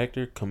comedian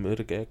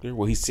comedic actor?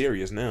 Well, he's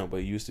serious now, but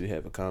he used to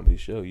have a comedy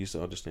show. He used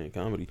to understand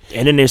comedy.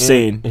 And then they're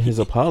saying in his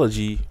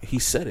apology, he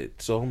said it.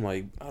 So I'm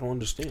like, I don't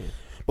understand.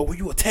 But when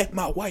you attack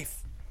my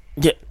wife,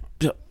 yeah.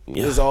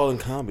 it's all in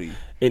comedy.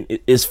 And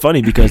it's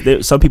funny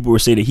because some people were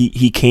saying that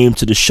he came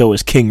to the show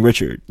as King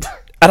Richard,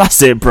 and I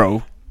said,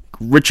 "Bro,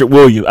 Richard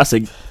Williams." I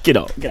said, "Get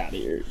out of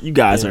here! You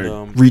guys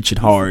are reaching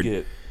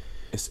hard."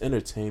 It's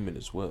entertainment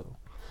as well.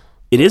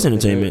 It is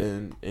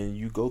entertainment, and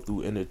you go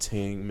through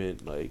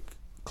entertainment like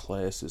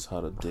classes,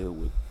 how to deal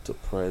with the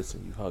press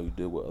and how you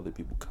deal with other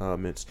people's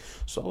comments.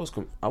 So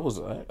I was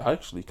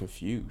actually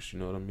confused. You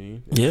know what I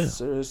mean?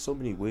 There's so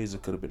many ways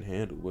it could have been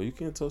handled. Well, you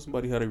can't tell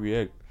somebody how to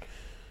react.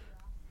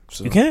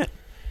 So, you can't.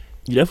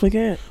 You definitely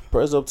can't.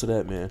 Prayers up to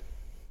that, man.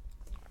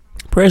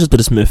 Prayers up to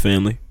the Smith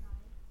family.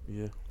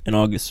 Yeah. In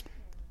August.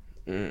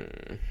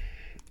 And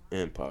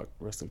Pac,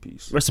 rest in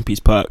peace. Rest in peace,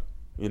 Pac.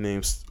 Your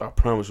name's. I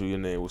promise you, your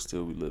name will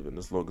still be living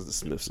as long as the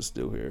Smiths are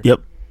still here.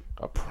 Yep.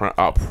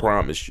 I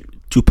promise you.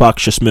 Tupac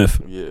Smith.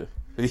 Yeah.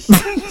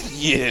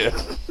 Yeah.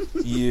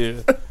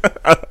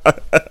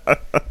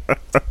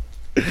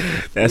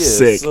 That's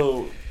sick.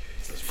 So,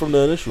 from the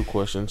initial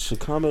question, should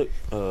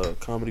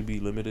comedy be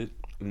limited?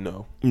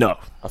 No.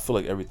 I feel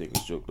like everything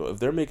is joke though. If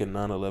they're making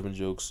 9/11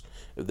 jokes,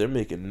 if they're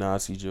making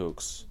Nazi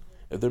jokes,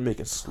 if they're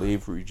making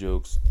slavery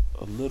jokes,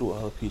 a little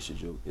alopecia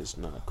joke is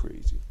not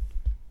crazy.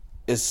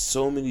 It's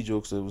so many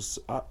jokes that was.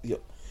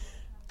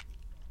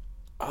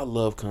 I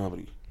love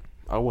comedy.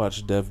 I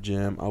watch Def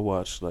Jam. I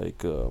watch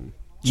like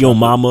Yo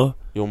Mama.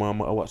 I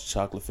watch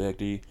Chocolate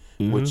Factory,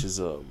 which is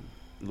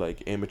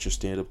like amateur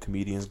stand-up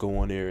comedians go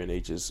on there and they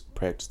just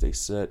practice their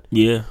set.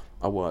 Yeah.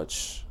 I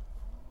watch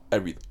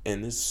everything,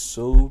 and there's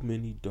so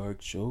many dark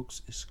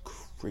jokes. It's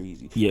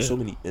crazy. Yeah. So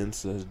many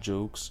incest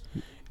jokes.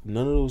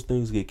 None of those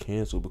things get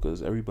canceled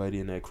because everybody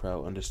in that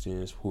crowd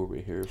understands who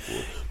we're here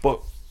for.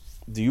 But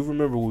do you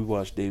remember we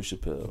watched Dave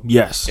Chappelle?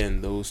 Yes.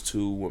 And those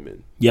two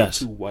women. Yes.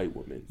 Two white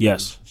women.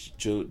 Yes.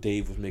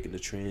 Dave was making the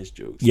trans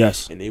jokes.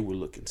 Yes. And they were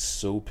looking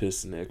so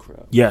pissed in that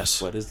crowd.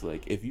 Yes. But it's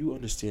like, if you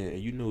understand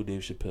and you know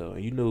Dave Chappelle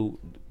and you know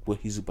what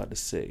he's about to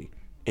say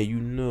and you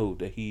know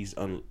that he's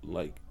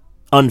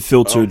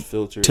unfiltered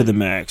to the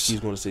max, he's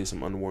going to say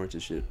some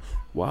unwarranted shit.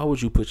 Why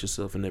would you put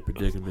yourself in that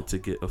predicament to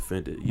get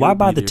offended? Why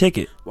buy the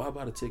ticket? Why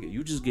buy the ticket?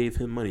 You just gave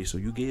him money, so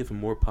you gave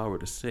him more power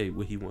to say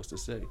what he wants to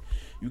say.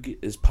 You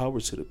get his power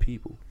to the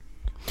people.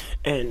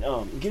 And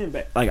getting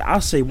back, like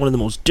I'll say, one of the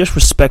most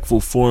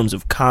disrespectful forms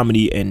of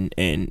comedy and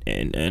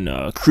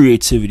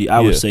creativity, I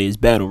would say, is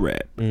battle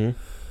rap. Mm-hmm.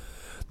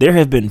 there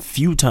have been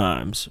few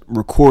times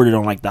recorded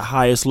on like the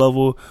highest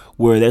level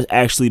where there's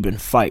actually been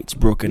fights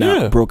broken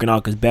out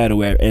because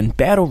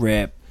battle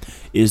rap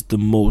is the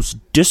most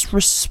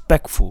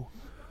disrespectful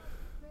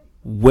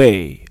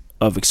way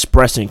of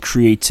expressing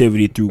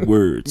creativity through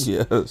words.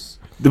 Yes.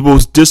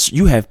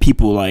 You have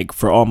people like,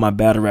 for all my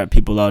battle rap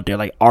people out there,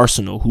 like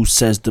Arsenal, who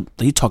says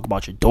he talk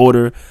about your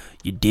daughter,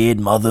 your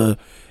dead mother,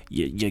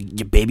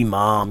 your baby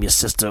mom, your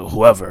sister,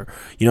 whoever.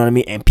 You know what I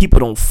mean? And people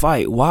don't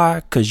fight.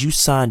 Why? Because you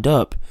signed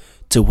up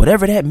to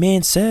whatever that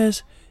man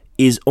says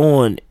is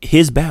on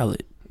his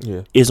ballot.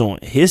 Yeah. Is on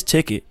his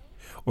ticket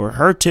or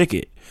her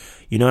ticket.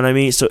 You know what I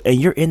mean? So, and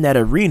you're in that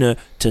arena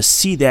to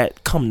see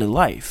that come to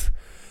life.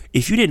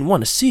 If you didn't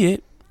want to see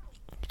it,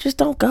 just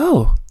don't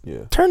go.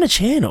 Yeah. Turn the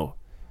channel.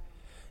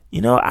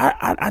 You know,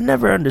 I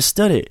never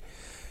understood it.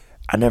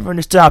 I never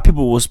understood how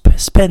people will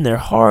spend their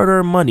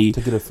hard-earned money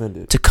to get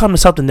offended, to come to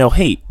something they'll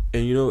hate.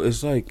 And you know,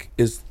 it's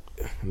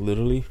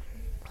literally,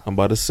 I'm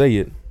about to say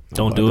it.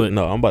 Don't do it.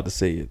 No, I'm about to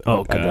say it.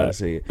 Oh, God. I gotta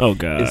say it. Oh,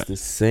 God. It's the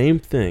same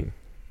thing.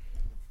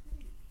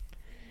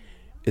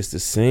 It's the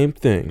same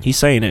thing. He's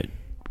saying it.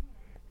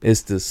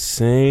 It's the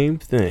same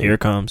thing. Here it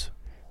comes.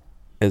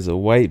 As a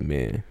white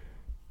man.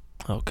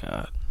 Oh,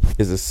 God.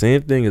 It's the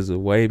same thing as a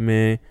white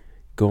man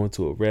going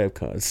to a rap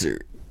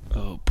concert.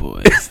 Oh,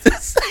 boy. It's the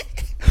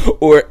same.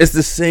 Or it's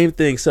the same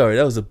thing. Sorry,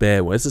 that was a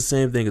bad one. It's the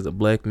same thing as a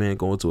black man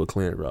going to a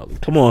Klan rally.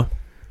 Come on.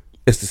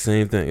 It's the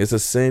same thing. It's the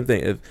same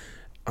thing. If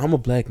I'm a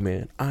black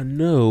man, I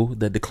know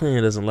that the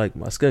Klan doesn't like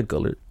my skin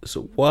color.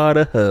 So why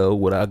the hell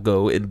would I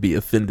go and be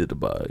offended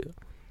about it?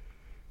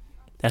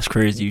 That's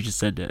crazy. You just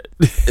said that.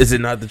 Is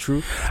it not the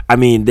truth? I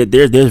mean,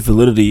 there's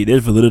validity.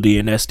 There's validity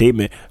in that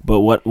statement. But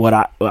what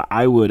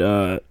I would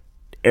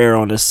err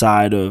on the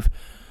side of,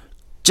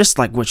 just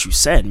like what you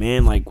said,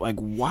 man. Like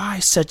why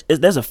such?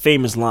 There's a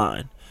famous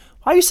line.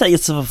 Why you set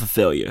yourself up for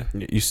failure?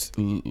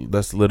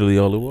 That's literally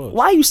all it was.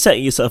 Why are you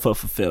setting yourself up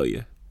for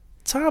failure?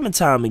 Time and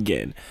time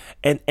again,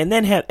 and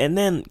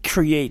then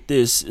create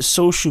this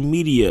social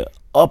media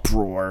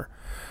uproar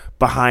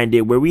behind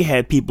it, where we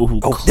had people who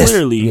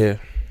clearly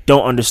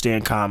don't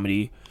understand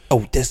comedy.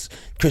 Oh, this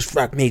Chris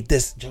Rock made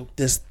this joke,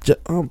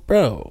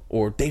 bro,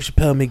 or Dave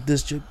Chappelle make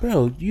this joke,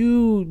 bro.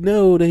 You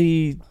know that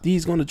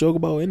he's gonna joke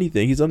about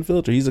anything. He's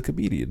unfiltered. He's a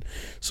comedian.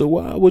 So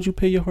why would you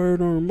pay your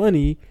hard-earned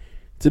money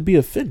to be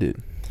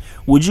offended?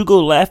 Would you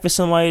go laugh at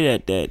somebody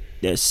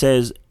that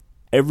says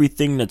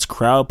everything that's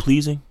crowd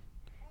pleasing?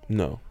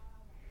 No.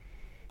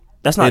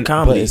 That's not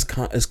comedy.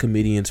 But it's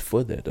comedians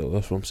for that, though.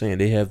 That's what I'm saying.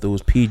 They have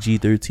those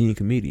PG-13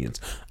 comedians.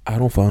 I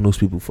don't find those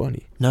people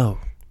funny. No.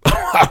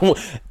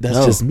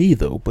 That's just me,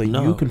 though. But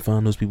you can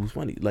find those people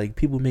funny. Like,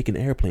 people making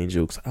airplane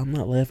jokes. I'm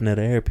not laughing at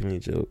an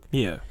airplane joke.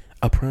 Yeah.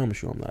 I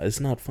promise you I'm not.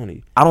 It's not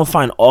funny. I don't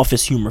find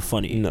office humor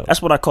funny. No.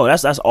 That's what I call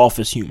it. That's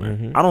office humor.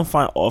 Mm-hmm. I don't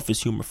find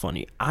office humor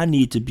funny. I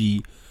need to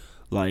be,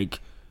 like,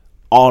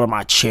 out of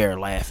my chair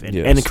laughing.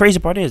 Yes. And the crazy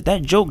part is,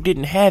 that joke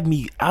didn't have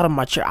me out of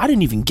my chair. I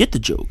didn't even get the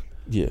joke.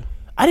 Yeah.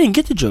 I didn't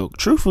get the joke.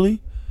 Truthfully,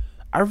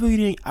 I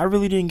really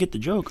didn't get the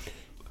joke.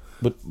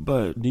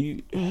 But do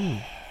you?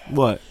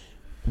 What?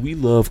 We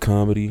love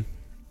comedy.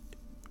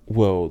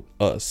 Well,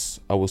 us,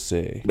 I would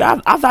say.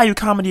 I value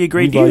comedy a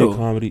great deal. We value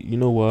comedy. You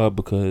know why?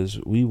 Because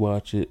we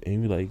watch it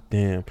and we're like,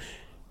 damn,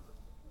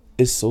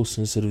 it's so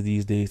sensitive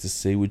these days to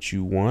say what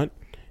you want.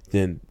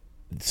 Then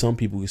some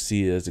people can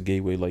see it as a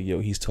gateway, like, yo,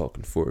 he's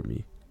talking for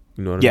me.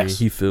 You know what I mean?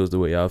 He feels the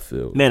way I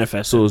feel.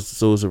 Manifest. So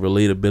it's a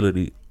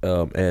relatability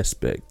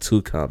aspect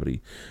to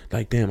comedy.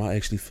 Like, damn, I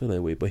actually feel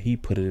that way, but he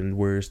put it in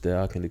words that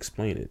I can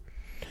explain it.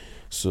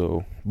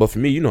 So, but for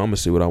me, you know, I'm gonna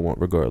say what I want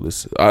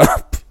regardless.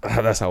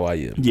 That's how I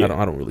am. Yeah.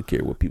 I don't really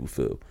care what people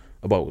feel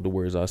about the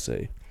words I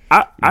say.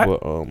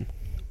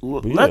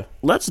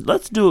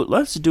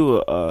 Let's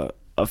do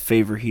a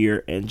favor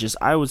here, and just,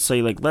 I would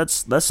say, like,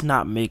 let's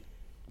not make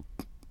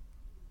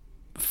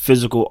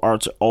physical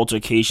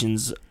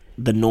altercations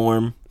the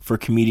norm for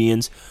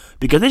comedians,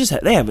 because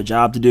they have a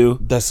job to do.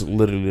 That's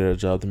literally their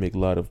job, to make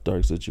light of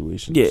dark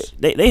situations. Yeah,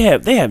 they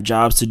have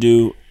jobs to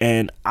do,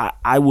 and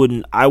I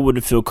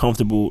wouldn't feel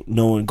comfortable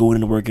knowing, going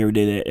into work every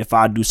day, that if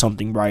I do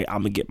something right,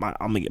 I'm gonna get my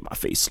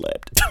face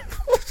slapped.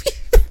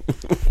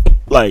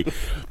 Like,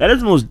 that is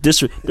the most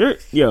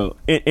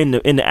in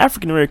the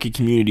African American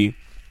community,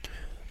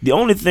 the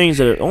only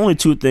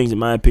two things in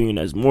my opinion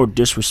that's more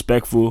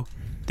disrespectful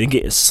than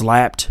getting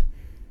slapped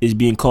is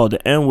being called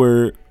the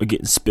N-word or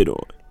getting spit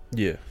on.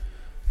 Yeah.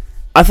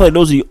 I feel like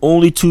those are the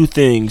only two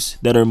things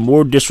that are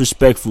more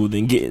disrespectful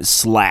than getting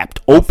slapped.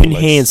 Open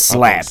hand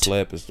slapped.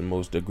 Slap is the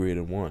most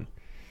degrading one.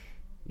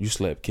 You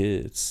slap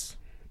kids.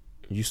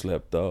 You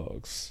slap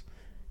dogs.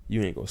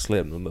 You ain't gonna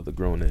slap no other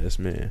grown ass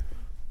man.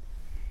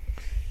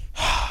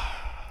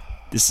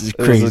 This is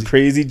crazy. It was a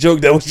crazy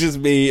joke that was just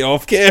made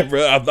off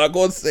camera. I'm not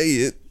gonna say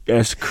it.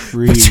 That's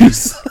crazy. But you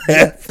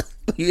slap.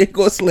 You ain't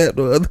gonna slap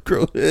no other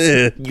grown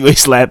man. You ain't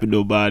slapping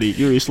nobody.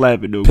 You ain't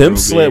slapping no grown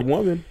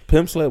man.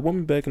 Pimp slapped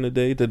women back in the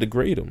day to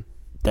degrade them.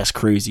 That's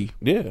crazy.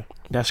 Yeah.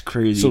 That's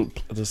crazy. So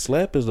the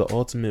slap is the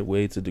ultimate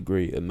way to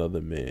degrade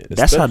another man.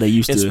 That's how they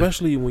used to.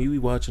 Especially when you be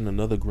watching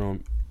another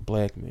grown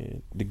black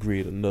man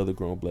degrade another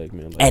grown black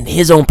man, and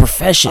his own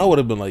profession. I would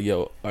have been like,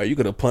 yo, are you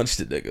gonna punch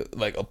the nigga?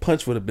 Like, a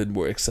punch would have been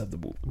more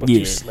acceptable. But Yeah.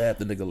 you slapped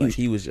the nigga like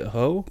he was your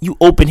hoe? You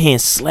open hand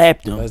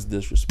slapped him. That's The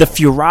disrespectful.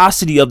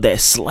 ferocity of that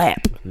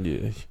slap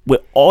Yeah.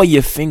 with all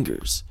your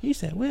fingers. He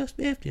said, Will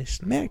Smith just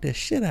smacked the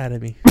shit out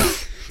of me.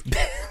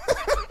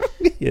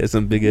 Yeah,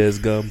 some big ass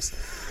gums.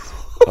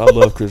 I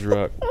love Chris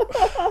Rock.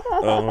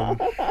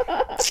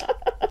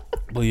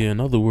 But yeah, in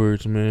other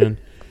words, man.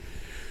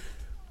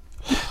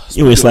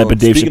 You ain't slapping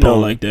Dave speaking Chappelle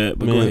on- like that,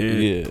 but man, go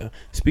ahead. Yeah.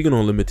 Speaking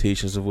on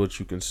limitations of what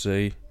you can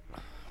say.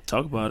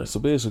 Talk about it. So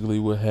basically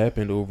what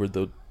happened over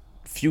the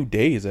few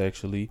days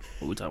actually,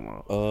 What we talking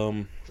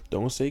about?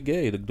 Don't Say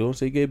Gay. The Don't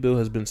Say Gay bill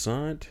has been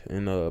signed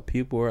and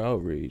people are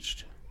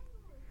outraged.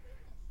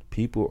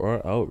 People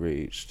are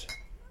outraged.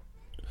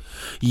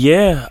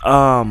 Yeah,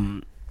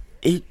 I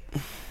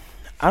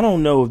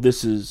don't know if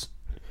this is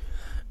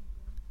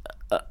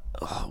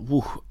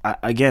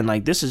again,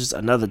 like, this is just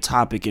another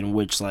topic in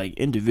which, like,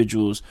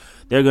 individuals,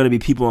 there are going to be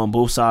people on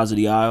both sides of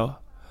the aisle.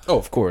 Oh,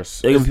 of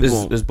course. There are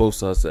people- It's both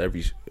sides to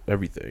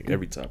everything,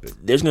 every topic.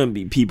 There's going to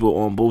be people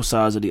on both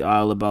sides of the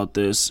aisle about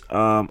this.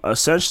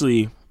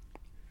 Essentially,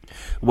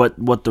 what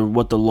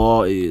the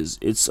law is,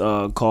 it's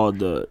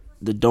called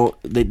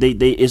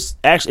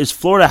it's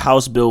Florida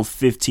House Bill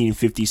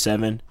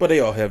 1557. But they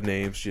all have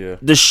names, yeah.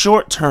 The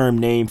short term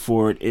name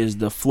for it is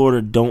the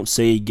Florida Don't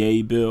Say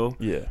Gay bill.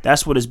 Yeah.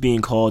 That's what it's being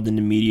called in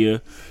the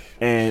media.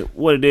 And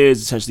what it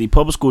is, essentially,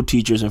 public school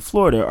teachers in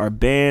Florida are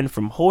banned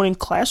from holding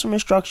classroom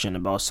instruction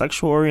about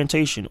sexual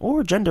orientation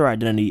or gender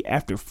identity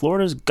after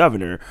Florida's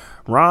governor,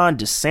 Ron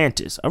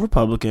DeSantis, a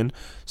Republican,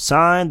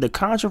 signed the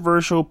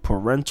controversial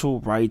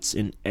Parental Rights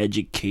in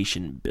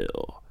Education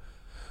bill.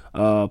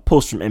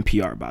 Post from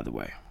NPR, by the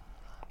way.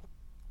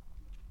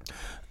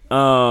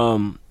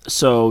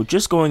 So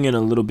just going in a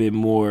little bit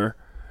more,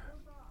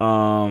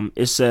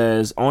 it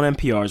says on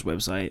NPR's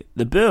website,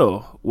 the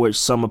bill, which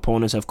some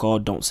opponents have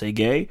called Don't Say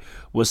Gay,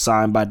 was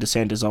signed by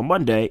DeSantis on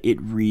Monday.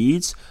 It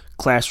reads,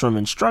 classroom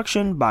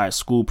instruction by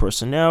school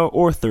personnel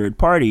or third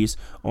parties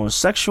on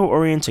sexual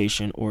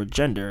orientation or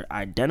gender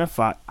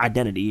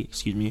identity,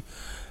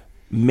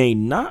 may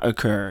not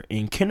occur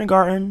in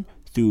kindergarten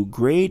through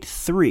grade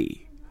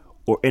 3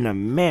 or in a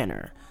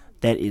manner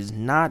that is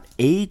not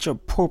age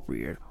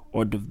appropriate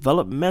or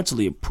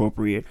developmentally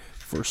appropriate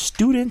for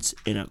students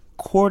in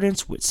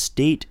accordance with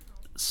state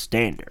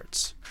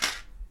standards.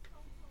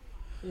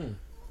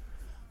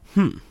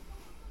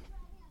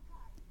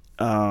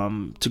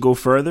 To go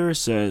further, it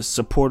says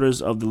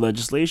supporters of the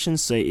legislation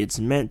say it's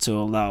meant to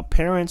allow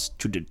parents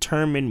to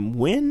determine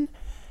when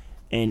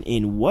and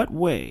in what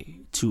way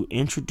to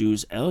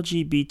introduce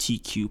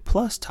LGBTQ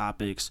plus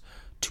topics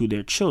to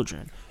their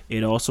children.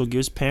 It also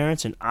gives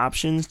parents an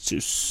option to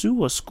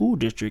sue a school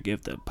district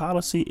if the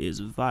policy is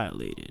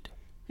violated.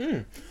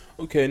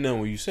 Okay, now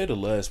when you say the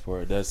last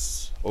part,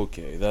 that's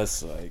okay.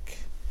 That's like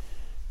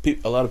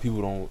a lot of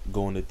people don't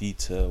go into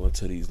detail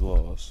into these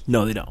laws.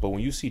 No, they don't. But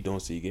when you see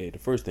Don't Say Gay, the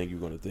first thing you're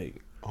going to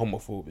think,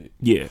 homophobic.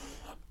 Yeah.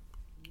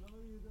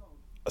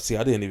 See,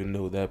 I didn't even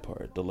know that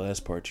part. The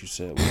last part you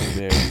said was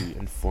very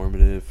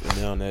informative,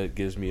 and now that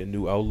gives me a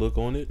new outlook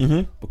on it.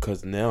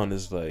 Because now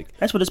it's like,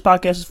 That's what this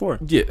podcast is for.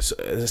 yes,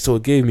 so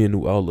it gave me a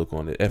new outlook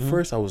on it. At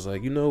first, I was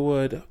like, you know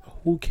what?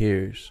 Who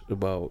cares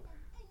about?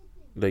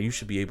 Like, you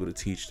should be able to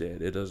teach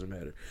that. It doesn't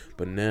matter.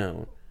 But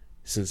now,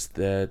 since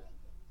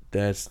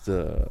that's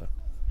the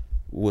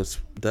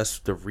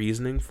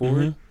reasoning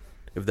for it.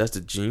 If that's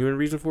the genuine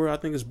reason for it, I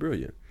think it's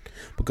brilliant.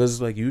 Because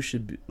it's like, you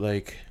should be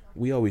like,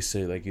 we always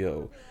say like,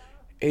 yo,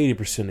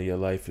 80% of your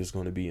life is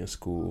going to be in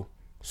school.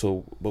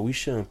 So, but we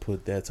shouldn't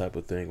put that type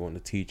of thing on the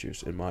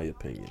teachers, in my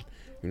opinion.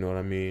 You know what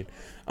I mean?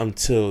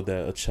 Until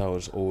that a child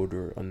is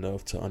older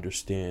enough to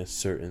understand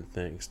certain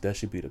things. That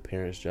should be the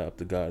parents' job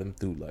to guide them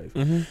through life.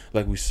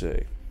 Like we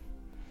say,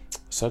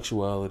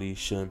 sexuality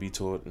shouldn't be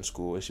taught in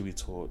school. It should be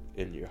taught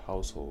in your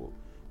household.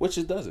 Which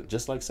it doesn't.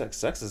 Just like sex.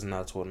 Sex is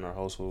not taught in our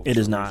household. It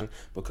is not.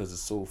 Because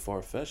it's so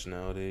far-fetched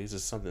nowadays.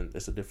 It's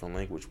a different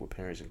language with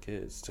parents and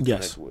kids to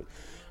Yes. connect with.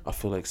 I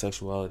feel like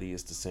sexuality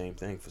is the same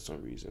thing for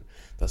some reason.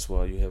 That's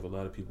why you have a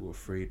lot of people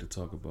afraid to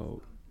talk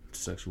about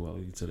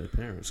sexuality to their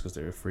parents because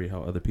they're afraid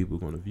how other people are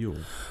going to view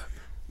them.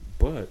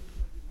 But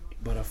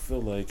I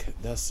feel like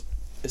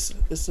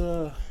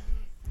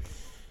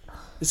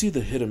it's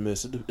either hit or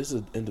miss. It's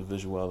an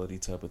individuality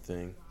type of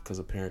thing because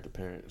of parent to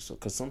parent. So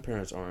because some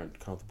parents aren't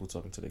comfortable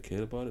talking to their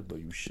kid about it, but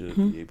you should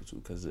be able to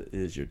because it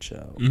is your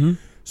child.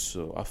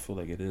 So I feel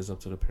like it is up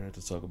to the parent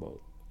to talk about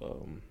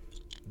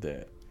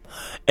that.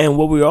 And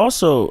what we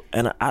also,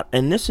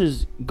 and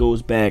this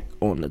goes back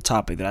on the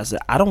topic that I said,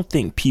 I don't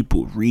think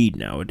people read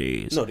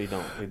nowadays. No, they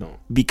don't.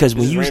 Because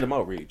It's random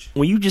outreach.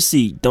 when you just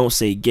see Don't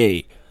Say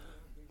Gay,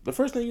 The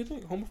first thing you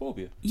think,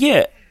 homophobia.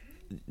 yeah,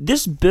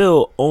 this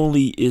bill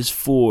only is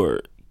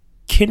for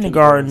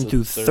kindergarten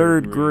through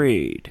third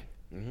grade.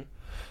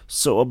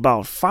 So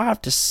about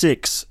 5 to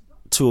 6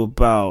 to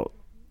about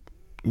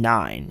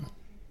 9.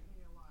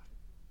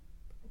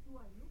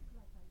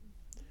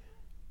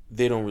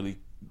 They don't really.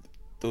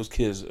 those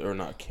kids are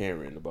not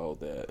caring about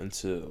that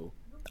until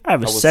I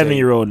have a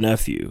 7-year-old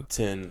nephew.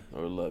 10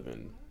 or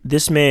 11.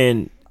 This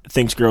man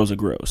thinks girls are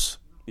gross.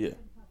 Yeah.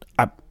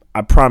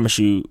 I promise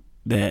you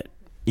that,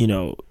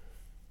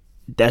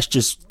 that's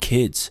just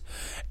kids.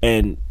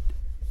 And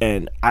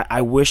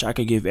I wish I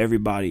could give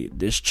everybody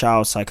this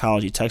child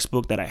psychology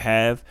textbook that I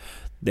have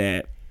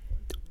that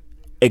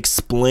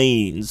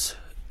explains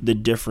the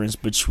difference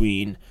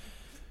between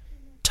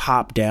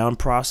top-down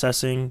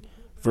processing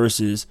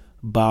versus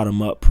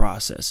bottom-up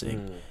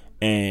processing.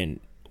 And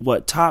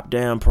what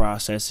top-down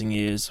processing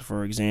is,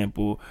 for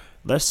example,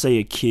 let's say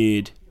a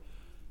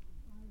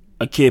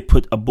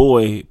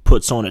boy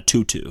puts on a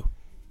tutu,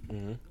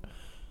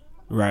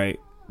 right?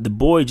 The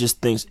boy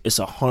just thinks it's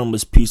a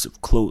harmless piece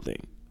of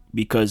clothing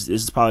because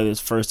this is probably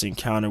his first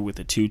encounter with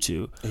a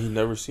tutu. And he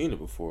never seen it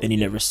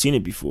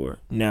before.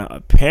 Now,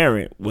 a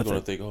parent They're gonna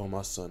think, oh,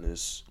 my son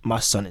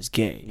is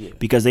gay. Yeah.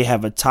 Because they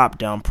have a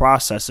top-down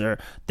processor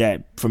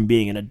that, from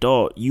being an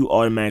adult, you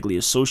automatically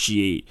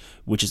associate,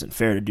 which isn't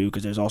fair to do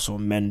because there's also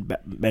men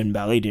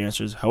ballet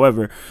dancers.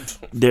 However,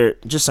 they're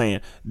just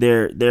saying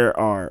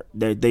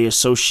they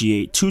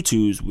associate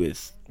tutus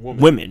with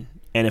women,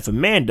 and if a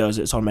man does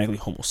it, it's automatically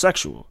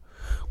homosexual,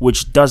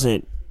 which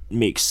doesn't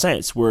make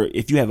sense. Where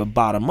if you have a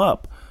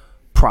bottom-up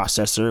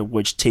processor,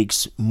 which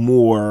takes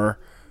more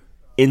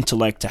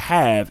intellect to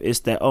have, it's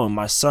that, oh,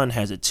 my son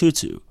has a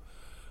tutu.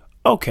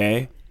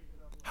 Okay,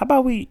 how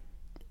about I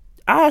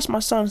asked my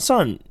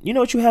son, you know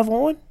what you have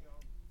on?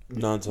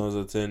 9 times out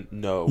of 10,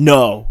 no.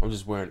 No. I'm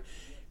just wearing,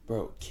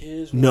 bro.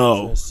 Kids want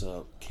to dress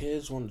up.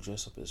 Kids want to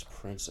dress up as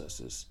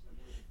princesses.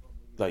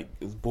 Like,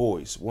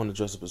 boys want to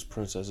dress up as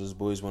princesses.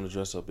 Boys want to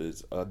dress up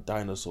as a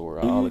dinosaur,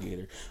 an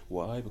alligator.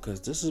 Why?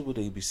 Because this is what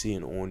they be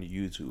seeing on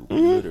YouTube,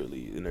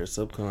 literally, in their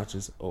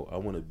subconscious. Oh, I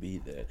want to be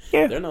that.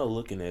 Yeah. They're not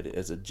looking at it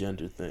as a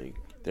gender thing.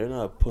 They're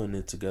not putting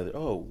it together.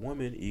 Oh,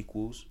 woman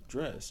equals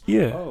dress.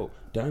 Yeah. Oh,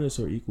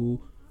 dinosaur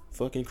equal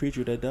fucking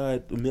creature that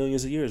died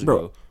millions of years Bro,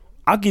 ago.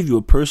 I'll give you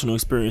a personal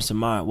experience of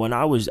mine.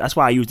 That's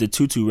why I used the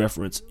tutu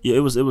reference. Yeah, it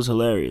was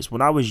hilarious. When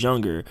I was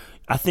younger,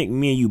 I think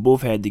me and you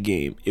both had the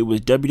game. It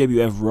was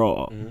WWF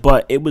Raw,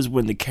 but it was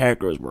when the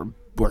characters were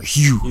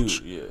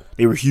huge. Yeah.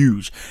 They were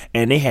huge,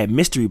 and they had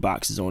mystery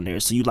boxes on there.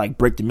 So you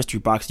break the mystery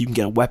box, you can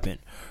get a weapon,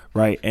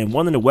 right? And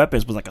one of the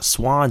weapons was like a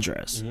swan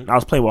dress. And I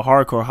was playing with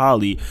Hardcore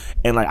Holly,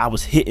 and I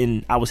was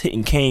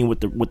hitting Kane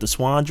with the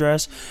swan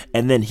dress,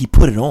 and then he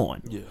put it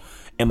on. Yeah.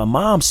 And my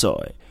mom saw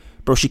it.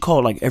 Bro, she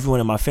called everyone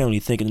in my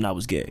family thinking that I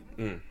was gay.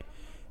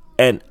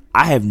 And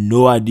I have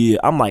no idea.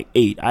 I'm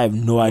 8. I have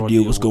no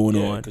idea what's going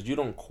on. Because you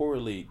don't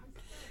correlate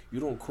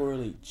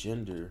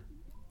gender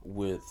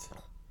with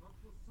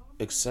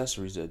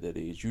accessories at that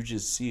age. You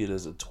just see it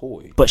as a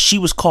toy. But she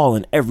was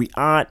calling every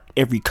aunt,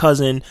 every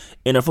cousin,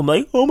 and if I'm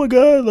oh my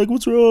God,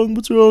 what's wrong?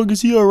 What's wrong?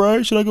 Is he all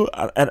right? Should I go?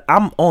 And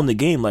I'm on the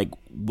game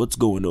what's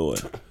going on?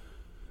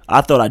 I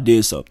thought I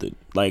did something.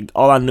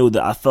 All I knew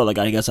that I felt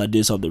I guess I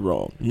did something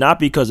wrong. Not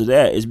because of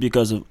that. It's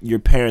because of your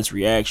parents'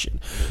 reaction.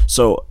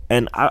 So,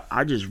 and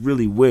I just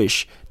really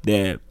wish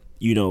that,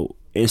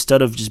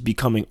 instead of just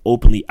becoming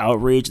openly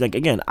outraged,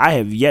 again, I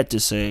have yet to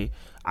say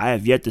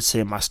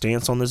my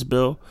stance on this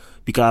bill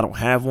because I don't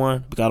have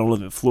one, because I don't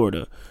live in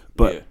Florida.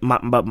 But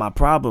my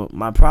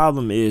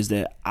problem is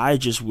that I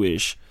just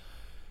wish,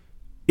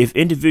 if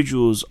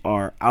individuals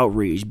are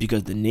outraged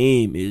because the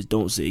name is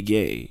Don't Say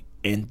Gay,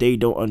 and they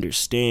don't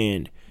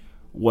understand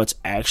what's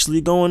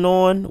actually going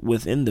on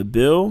within the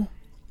bill,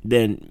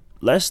 then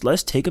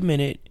let's take a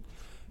minute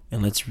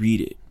and let's read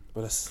it.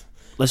 But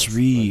let's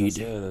read.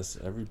 Like I said, that's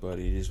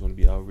everybody. They just want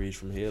to be outraged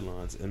from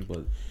headlines,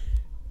 but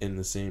in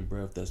the same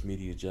breath, that's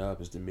media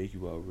job is to make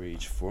you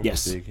outraged from a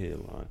big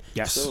headline.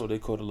 Yes. So they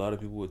caught a lot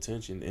of people's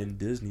attention, and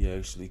Disney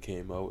actually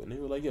came out and they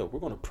were like, "Yo, we're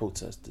going to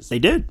protest this." They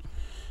did.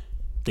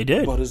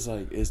 But it's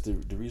it's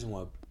the reason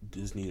why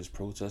Disney is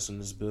protesting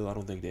this bill. I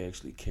don't think they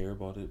actually care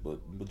about it, but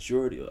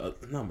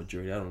not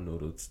majority, I don't know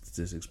the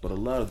statistics, but a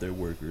lot of their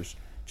workers,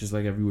 just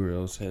like everywhere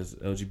else, has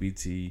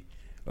LGBT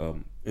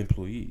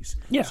employees.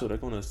 Yeah. So they're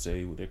gonna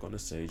say what they're gonna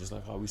say, just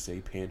like how we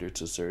say pander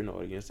to a certain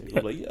audience.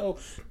 They're like, yo,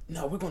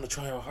 no, we're gonna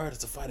try our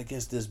hardest to fight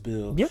against this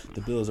bill. Yep.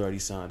 The bill's already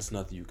signed. There's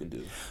nothing you can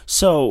do.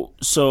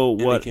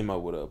 And what? They came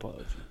out with an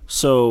apology.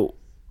 So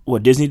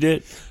what Disney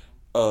did?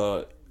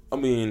 I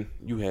mean,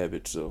 you have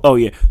it, so. Oh,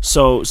 yeah.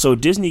 So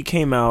Disney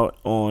came out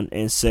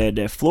and said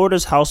that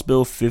Florida's House Bill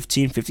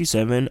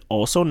 1557,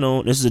 also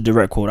known, this is a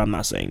direct quote, I'm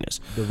not saying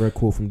this. Direct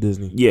quote from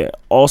Disney. Yeah.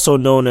 Also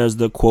known as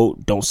the,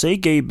 quote, Don't Say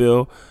Gay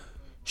bill,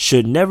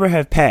 should never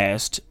have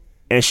passed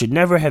and should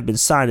never have been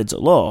signed into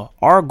law.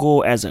 Our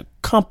goal as a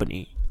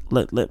company,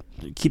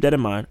 keep that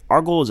in mind,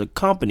 our goal as a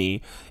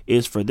company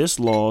is for this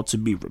law to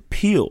be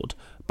repealed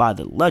by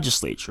the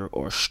legislature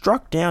or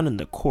struck down in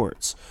the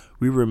courts.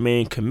 We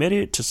remain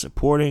committed to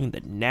supporting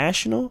the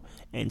national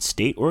and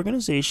state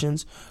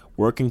organizations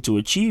working to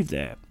achieve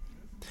that.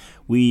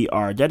 We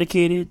are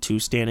dedicated to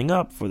standing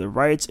up for the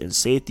rights and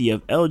safety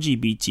of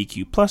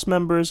LGBTQ plus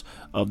members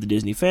of the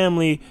Disney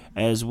family,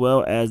 as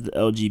well as the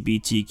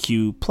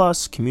LGBTQ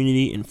plus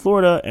community in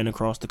Florida and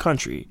across the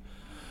country.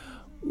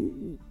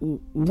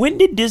 When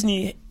did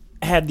Disney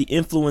have the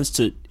influence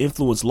to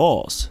influence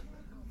laws?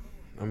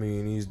 I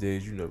mean, these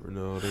days you never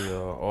know. They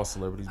all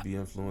celebrities be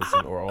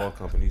influencing, or all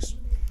companies.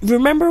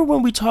 Remember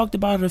when we talked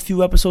about it a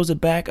few episodes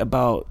back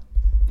about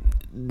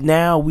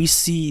now we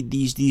see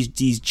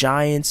these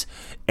giants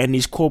and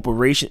these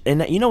corporations,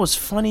 and you know what's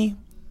funny?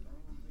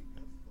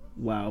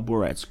 Wow,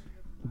 Borat's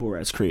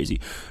crazy.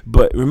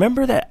 But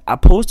remember that I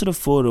posted a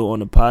photo on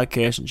the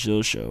Podcast and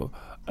Chill show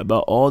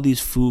about all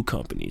these food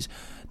companies.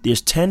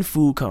 There's 10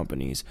 food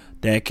companies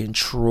that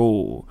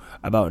control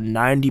about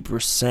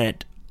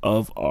 90%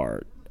 of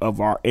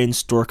our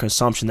in-store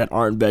consumption that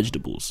aren't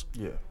vegetables.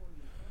 Yeah.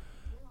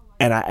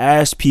 And I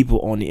asked people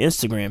on the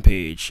Instagram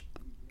page.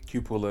 Can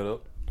you pull that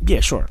up?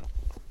 Yeah, sure.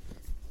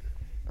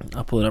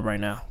 I'll pull it up right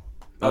now.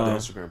 Not the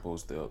Instagram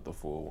post, the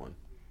full one.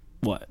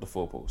 What? The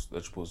full post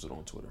that you posted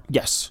on Twitter.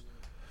 Yes.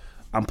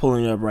 I'm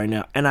pulling it up right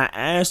now. And I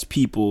asked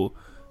people,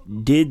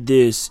 did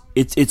this...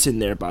 It's in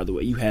there, by the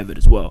way. You have it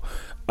as well.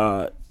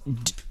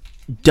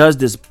 Does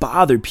this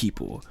bother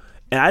people?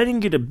 And I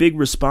didn't get a big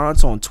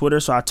response on Twitter,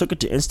 so I took it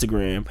to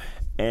Instagram,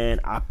 and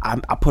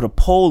I put a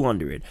poll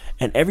under it,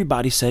 and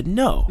everybody said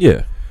no.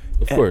 Yeah,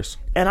 of course.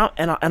 And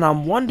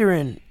I'm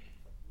wondering...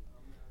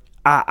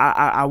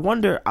 I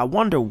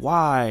wonder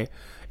why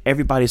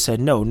everybody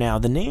said no. Now,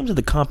 the names of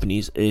the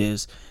companies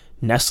is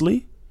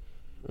Nestle,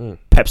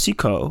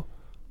 PepsiCo,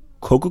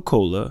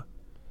 Coca-Cola,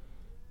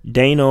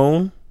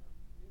 Danone,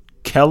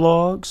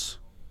 Kellogg's,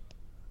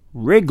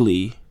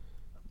 Wrigley,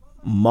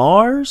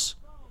 Mars,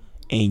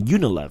 and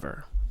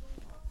Unilever.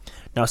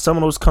 Now, some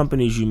of those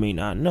companies you may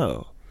not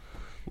know.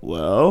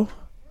 Well,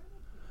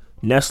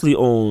 Nestle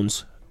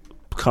owns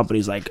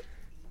companies like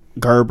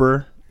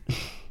Gerber,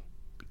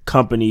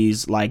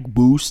 companies like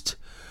Boost,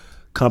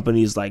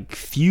 companies like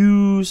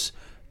Fuse,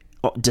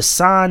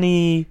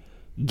 Dasani,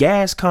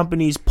 gas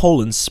companies,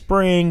 Poland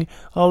Spring.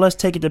 Oh, let's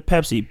take it to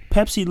Pepsi.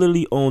 Pepsi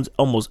literally owns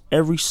almost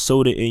every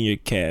soda in your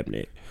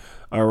cabinet.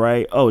 All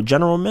right. Oh,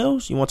 General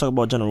Mills? You want to talk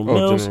about General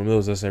Mills? General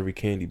Mills, that's every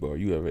candy bar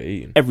you ever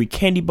eaten. Every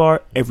candy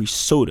bar, every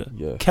soda.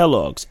 Yeah.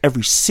 Kellogg's,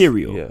 every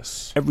cereal.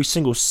 Yes. Every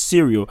single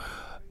cereal.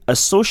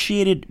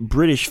 Associated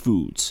British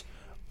Foods.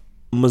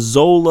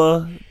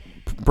 Mazola,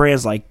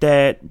 brands like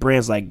that.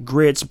 Brands like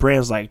Grits,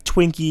 brands like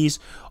Twinkies,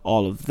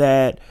 all of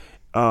that.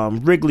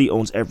 Wrigley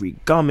owns every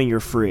gum in your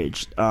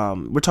fridge.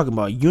 We're talking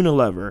about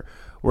Unilever.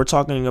 We're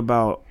talking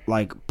about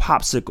like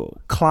Popsicle,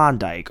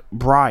 Klondike,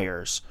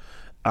 Breyers,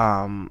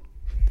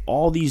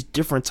 all these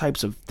different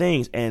types of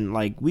things. And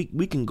like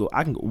I can go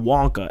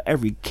Wonka,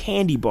 every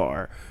candy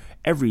bar,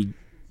 every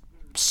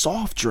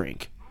soft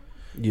drink,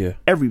 yeah,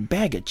 every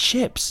bag of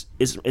chips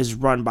is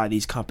run by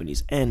these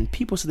companies. And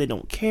people say they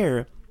don't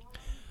care.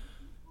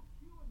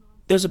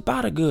 There's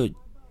about a good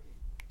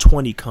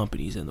 20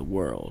 companies in the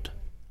world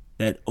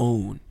that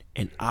own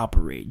and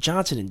operate.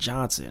 Johnson &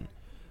 Johnson.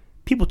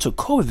 People took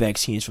COVID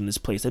vaccines from this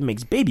place that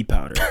makes baby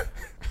powder.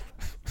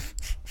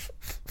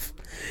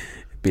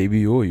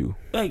 Baby oil.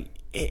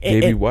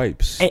 Baby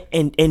wipes.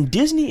 And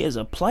Disney is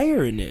a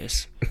player in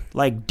this.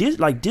 Like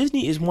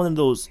Disney is one of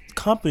those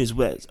companies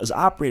that is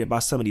operated by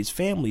some of these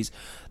families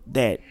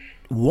that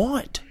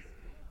want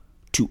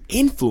to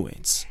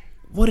influence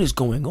what is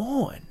going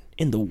on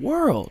in the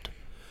world.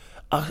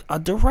 A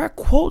direct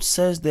quote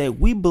says that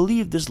we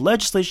believe this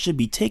legislation should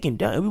be taken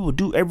down, and we will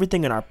do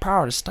everything in our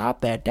power to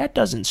stop that. That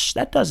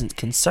doesn't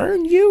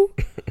concern you.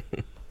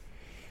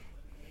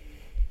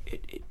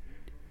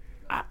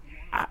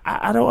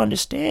 I don't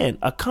understand.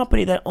 A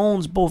company that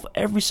owns both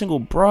every single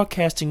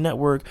broadcasting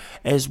network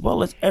as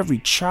well as every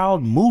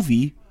child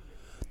movie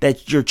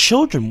that your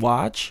children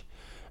watch,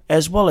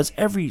 as well as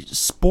every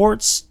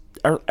sports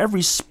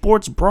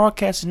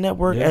broadcasting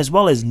network, as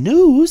well as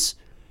news.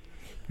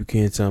 You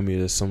can't tell me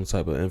there's some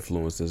type of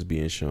influence that's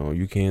being shown.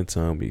 You can't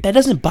tell me. That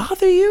doesn't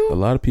bother you? A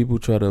lot of people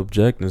try to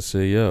object and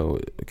say,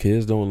 yo,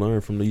 kids don't learn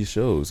from these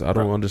shows. I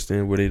don't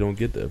understand where they don't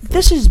get that from.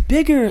 This is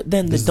bigger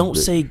than the Don't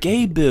Say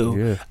Gay bill.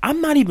 Yeah.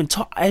 I'm not even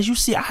as you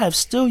see, I have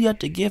still yet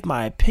to give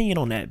my opinion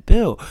on that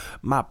bill.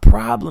 My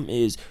problem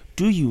is,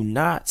 do you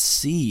not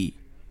see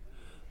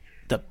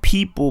the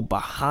people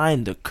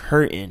behind the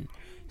curtain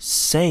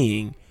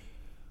saying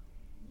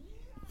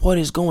what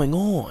is going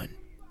on?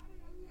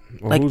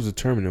 Well, who's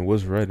determining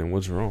what's right and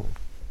what's wrong?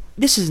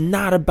 This is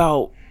not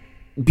about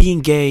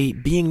being gay,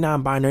 being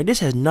non-binary. This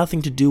has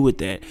nothing to do with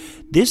that.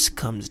 This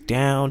comes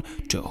down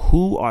to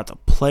who are the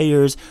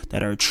players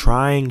that are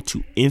trying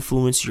to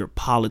influence your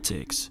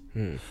politics.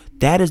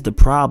 That is the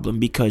problem,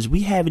 because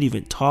we haven't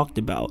even talked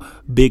about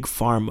Big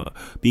Pharma.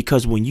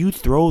 Because when you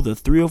throw the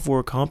 3 or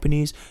 4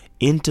 companies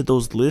into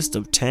those lists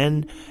of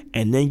 10,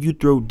 and then you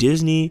throw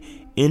Disney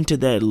into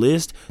that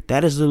list,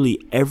 that is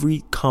literally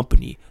every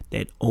company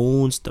that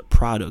owns the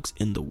products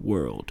in the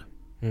world.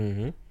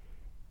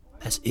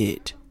 That's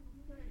it.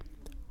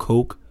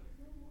 Coke,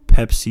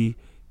 Pepsi,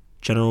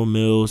 General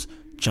Mills,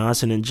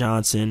 Johnson &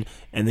 Johnson,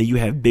 and then you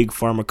have big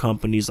pharma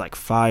companies like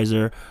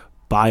Pfizer,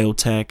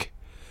 biotech.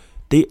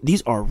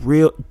 These are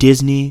real.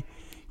 Disney.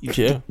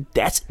 Yeah.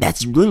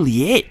 That's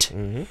literally it.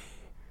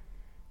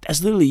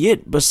 That's literally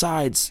it.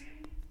 Besides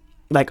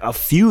like a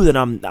few that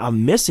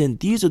I'm missing.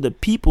 These are the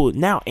people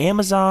now.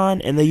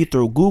 Amazon, and then you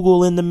throw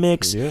Google in the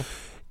mix. Yeah.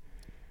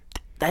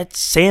 That's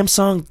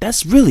Samsung.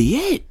 That's really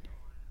it.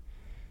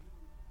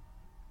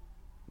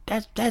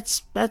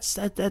 That's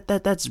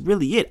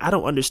really it. I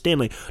don't understand.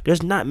 Like,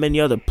 there's not many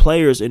other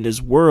players in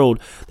this world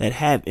that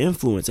have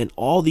influence, and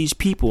all these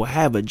people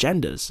have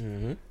agendas.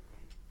 Mm-hmm.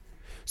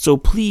 So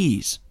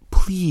please,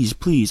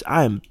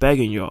 I am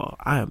begging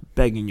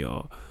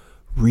y'all,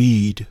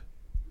 read.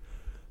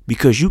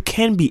 Because you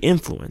can be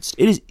influenced.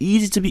 It is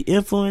easy to be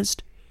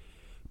influenced,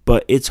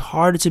 but it's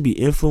harder to be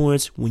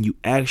influenced when you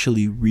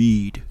actually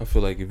read. I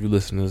feel like if you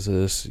listen to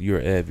this, you're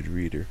an avid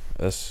reader.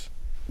 That's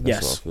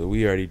yes. What I feel.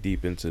 We already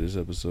deep into this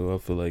episode. I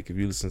feel like if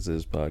you listen to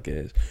this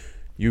podcast,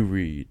 you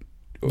read.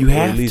 You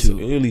have at least, to.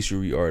 At least you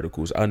read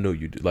articles. I know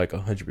you do. Like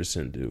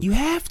 100% do. You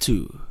have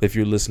to. If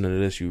you're listening to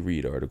this, you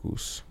read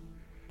articles.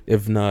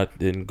 If not,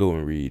 then go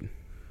and read.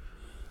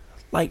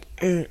 Like,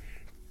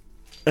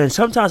 and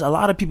sometimes a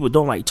lot of people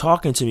don't like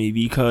talking to me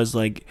because,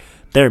 like,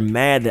 they're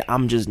mad that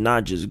I'm just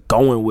not just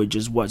going with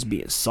just what's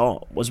being seen.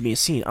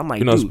 I'm like,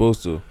 you're not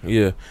supposed to.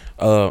 Yeah.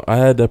 I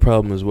had that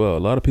problem as well. A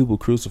lot of people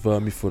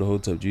crucified me for the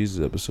Hotel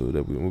Jesus episode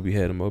that when we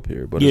had him up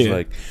here. But it's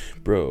like,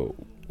 bro,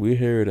 we're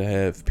here to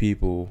have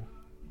people.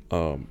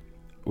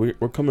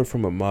 We're coming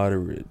from a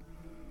moderate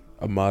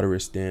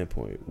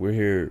standpoint. We're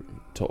here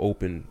to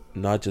open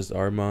not just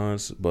our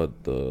minds,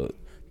 but the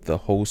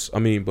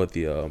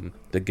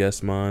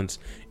guest minds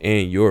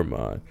and your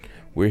mind.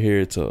 We're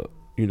here to,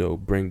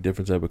 bring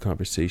different type of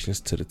conversations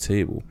to the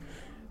table.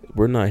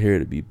 We're not here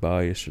to be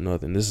biased or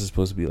nothing. This is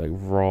supposed to be like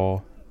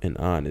raw and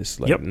honest,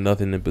 like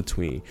nothing in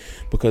between.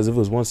 Because if it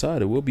was one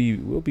sided, we'll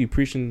be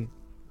preaching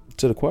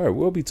to the choir.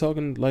 We'll be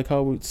talking like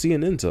how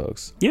CNN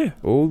talks. Yeah.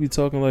 Or we'll be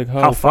talking like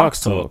how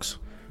Fox talks.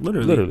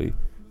 Literally.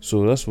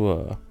 So that's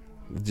why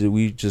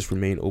we just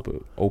remain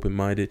open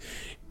minded.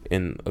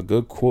 And a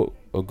good quote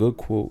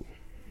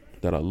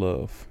that I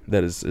love,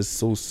 that it's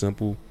so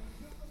simple,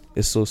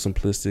 it's so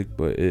simplistic,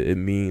 but it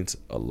means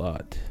a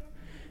lot,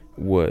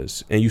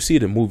 and you see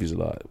it in movies a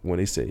lot when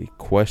they say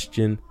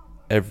question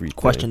everything.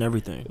 Question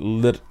everything.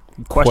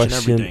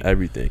 Question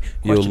everything.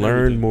 You'll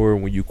learn more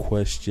when you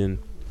question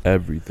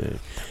everything,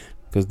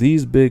 because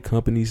these big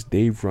companies,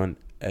 they run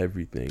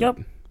everything. Yep.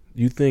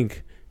 You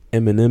think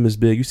M&M is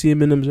big, you see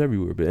M&Ms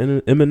everywhere, but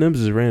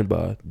M&Ms is ran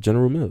by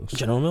General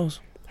Mills,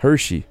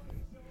 Hershey.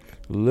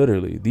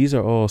 Literally, these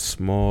are all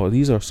small.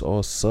 These are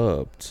all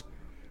subs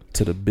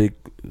to the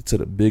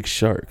big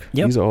shark.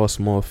 Yep. These are all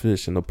small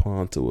fish in a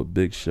pond to a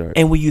big shark.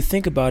 And when you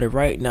think about it,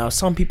 right now,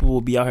 some people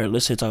will be out here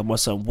listening, talking about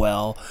something.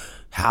 Well,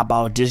 how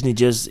about Disney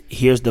just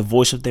hears the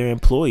voice of their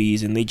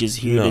employees and they just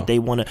hear that they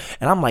want to?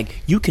 And I'm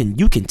like, you can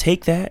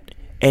take that,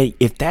 and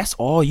if that's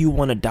all you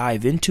want to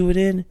dive into it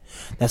in,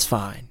 that's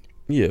fine.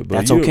 Yeah, but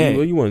that's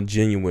okay. You want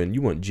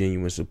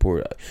genuine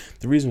support.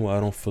 The reason why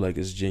I don't feel like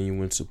it's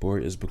genuine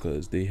support is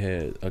because they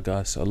had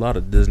a lot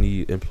of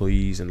Disney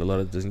employees and a lot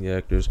of Disney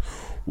actors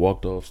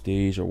walked off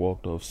stage or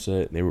walked off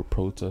set and they were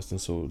protesting.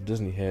 So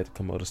Disney had to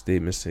come out a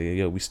statement saying,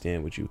 "Yo, we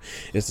stand with you."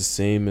 It's the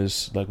same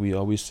as like we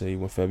always say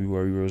when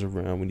February rolls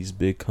around, when these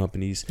big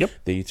companies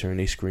they turn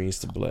their screens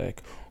to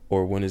black.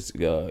 Or when it's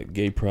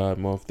Gay Pride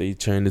Month, they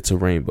turn it to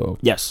rainbow.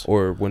 Yes.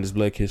 Or when it's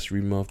Black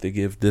History Month, they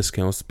give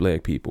discounts to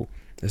black people.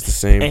 It's the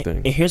same thing.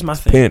 And here's my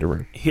thing.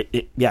 Pandering.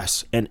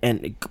 Yes, and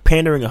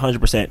pandering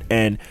 100%.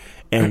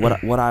 And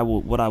what I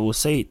will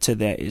say to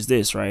that is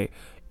this, right?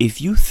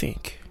 If you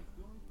think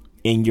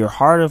in your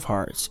heart of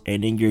hearts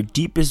and in your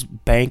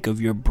deepest bank of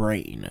your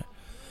brain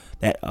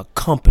that a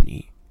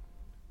company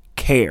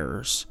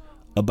cares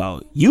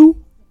about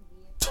you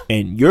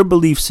and your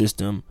belief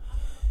system,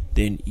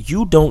 then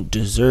you don't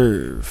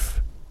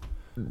deserve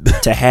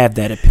to have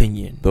that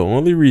opinion. The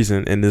only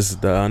reason, and this is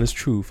the honest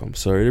truth, I'm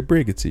sorry to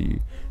break it to you,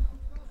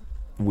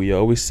 we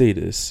always say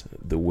this,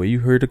 the way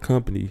you hurt a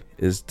company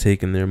is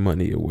taking their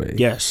money away.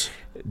 Yes.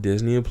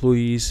 Disney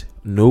employees,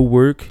 no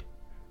work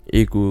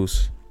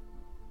equals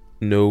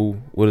no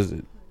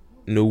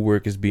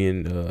work is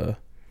being done.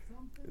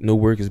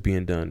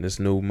 There's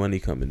no money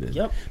coming in.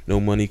 Yep. No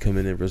money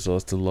coming in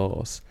results to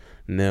loss.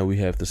 Now we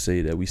have to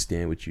say that we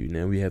stand with you.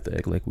 Now we have to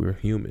act like we're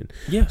human.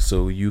 Yeah.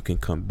 So you can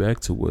come back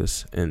to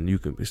us and we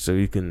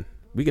can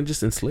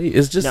just enslave.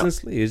 It's just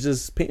enslave. It's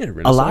just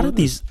pandering.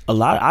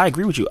 I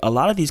agree with you. A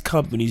lot of these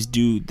companies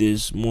do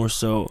this more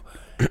so.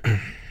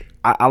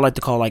 I like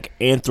to call like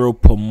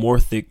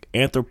anthropomorphic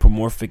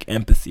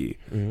empathy.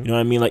 Mm-hmm. You know what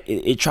I mean? Like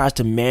it tries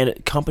to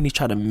companies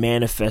try to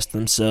manifest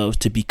themselves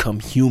to become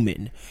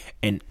human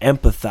and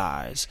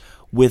empathize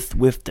with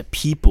the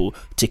people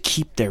to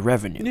keep their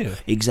revenue. Yeah.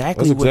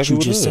 Exactly what you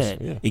just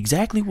said. Yeah.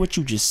 Exactly what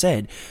you just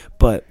said.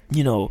 But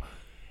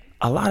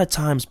a lot of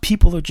times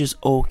people are just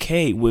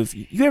okay with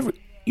you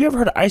ever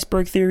heard of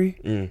iceberg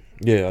theory?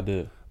 Yeah, I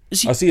did.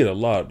 I see it a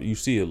lot. You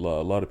see it a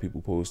lot. A lot of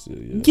people post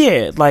it.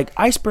 Yeah, like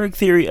iceberg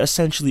theory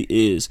essentially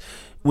is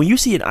when you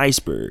see an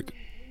iceberg,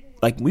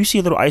 like when you see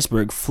a little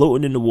iceberg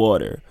floating in the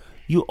water,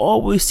 you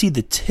always see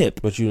the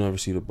tip. But you never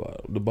see the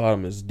bottom. The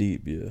bottom is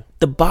deep, yeah.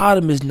 The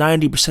bottom is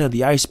 90% of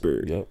the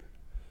iceberg. Yep.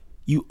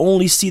 you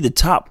only see the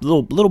top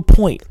little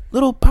point,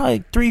 little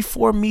probably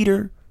 3-4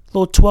 meter,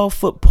 little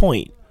 12-foot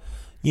point,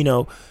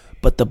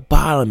 but the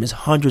bottom is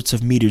hundreds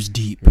of meters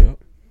deep. Yep.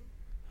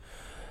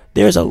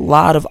 There's a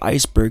lot of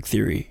iceberg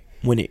theory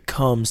when it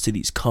comes to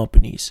these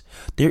companies.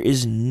 There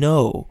is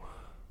no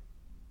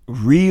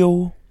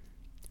real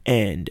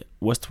and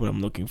what's the word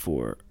I'm looking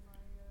for?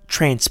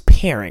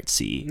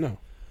 Transparency. No.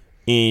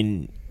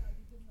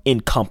 In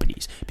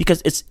companies,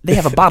 because they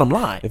have a bottom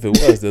line. If it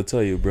was, they'll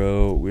tell you,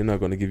 bro, we're not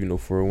going to give you no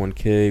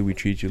 401k. We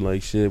treat you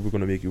like shit. We're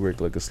going to make you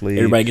work like a slave.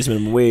 Everybody gets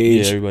minimum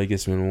wage. Yeah, everybody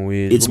gets minimum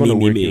wage. It's we're going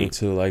to work me. you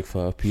until like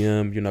 5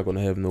 p.m. You're not going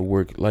to have no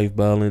work-life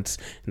balance.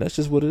 And that's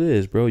just what it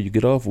is, bro. You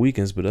get off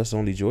weekends, but that's the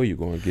only joy you're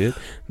going to get.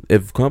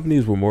 If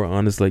companies were more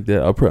honest like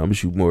that, I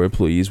promise you more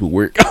employees would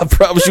work. I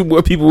promise you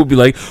more people would be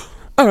like,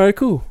 all right,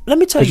 cool. Let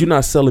me tell you. Because you're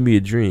not selling me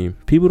a dream.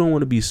 People don't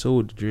want to be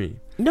sold a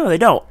dream. No, they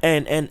don't.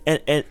 And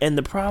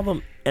the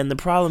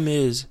problem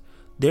is,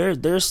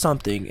 there's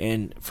something,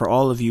 and for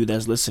all of you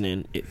that's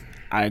listening,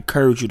 I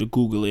encourage you to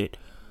Google it.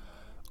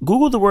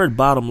 Google the word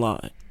bottom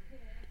line.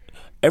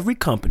 Every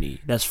company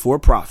that's for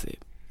profit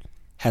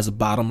has a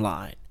bottom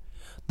line.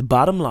 The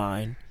bottom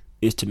line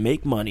is to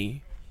make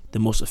money the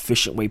most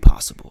efficient way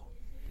possible.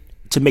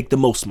 To make the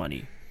most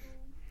money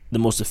the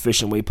most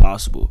efficient way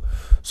possible.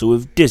 So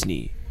if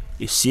Disney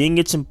is seeing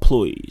its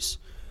employees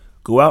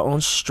go out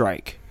on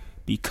strike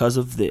because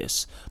of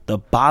this, the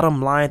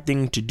bottom line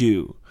thing to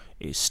do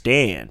is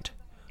stand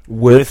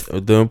with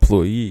the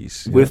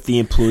employees. With the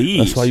employees.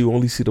 That's why you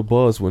only see the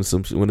boss when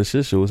the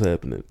shit show is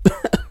happening.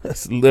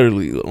 That's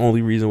literally the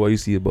only reason why you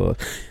see a boss.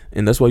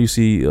 And that's why you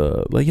see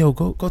like, yo,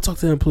 go talk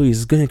to the employees.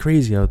 It's getting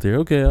crazy out there.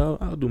 Okay,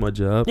 I'll do my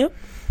job. Yep.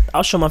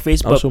 I'll show my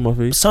face. I'll show my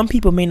face. Some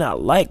people may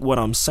not like what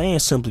I'm saying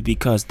simply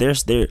because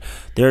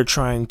they're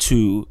trying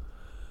to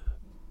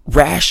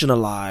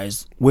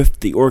rationalize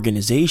with the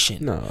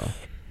organization. No.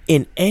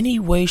 In any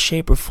way,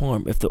 shape, or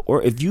form,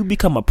 if you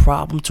become a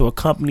problem to a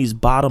company's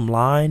bottom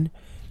line,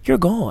 you're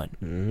gone.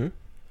 Mm-hmm.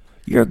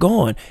 You're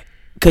gone.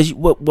 Because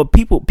what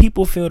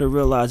people fail to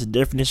realize the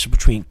difference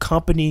between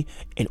company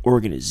and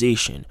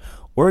organization.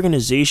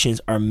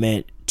 Organizations are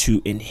meant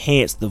to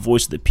enhance the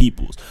voice of the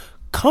peoples.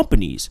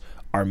 Companies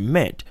are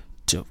meant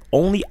to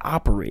only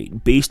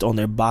operate based on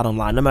their bottom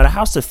line. No matter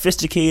how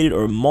sophisticated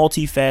or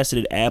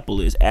multifaceted Apple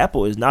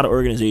is not an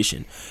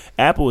organization.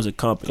 Apple is a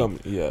company.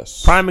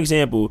 Yes. Prime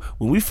example,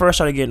 when we first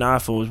started getting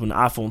iPhones, when the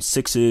iPhone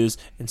 6s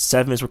and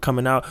 7s were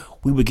coming out,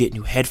 we would get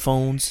new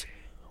headphones.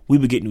 We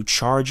would get new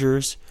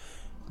chargers.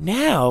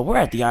 Now, we're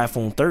at the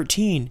iPhone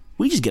 13.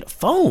 We just get a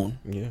phone.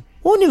 Yeah.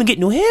 We don't even get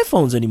new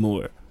headphones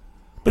anymore.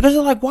 Because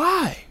they're like,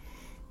 why?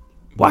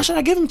 Why should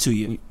I give them to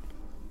you?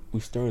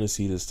 We're starting to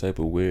see this type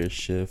of weird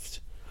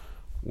shift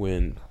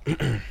when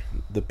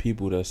the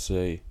people that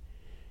say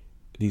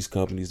these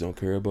companies don't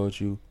care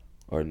about you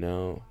are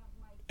now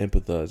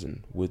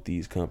empathizing with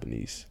these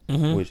companies.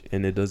 Mm-hmm.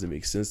 And it doesn't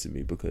make sense to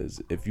me,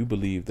 because if you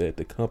believe that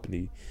the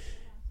company,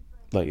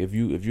 like if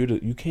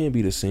you can't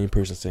be the same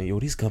person saying, yo,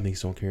 these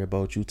companies don't care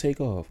about you, take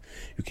off.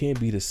 You can't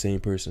be the same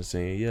person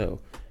saying,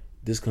 yo,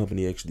 this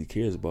company actually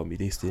cares about me,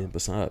 they stand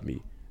beside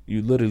me.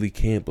 You literally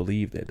can't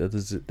believe that.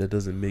 That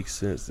doesn't make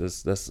sense.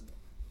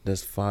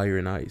 That's fire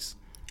and ice.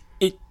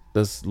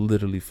 That's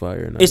literally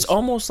fire and ice. It's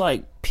almost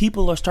like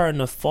people are starting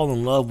to fall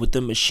in love with the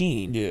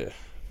machine. Yeah.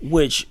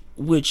 Which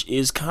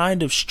is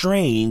kind of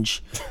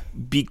strange,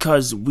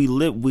 because we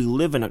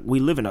live in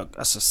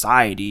a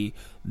society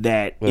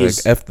that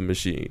is like F the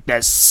machine,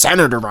 that's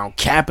centered around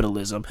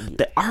capitalism. Yeah.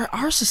 That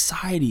our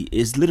society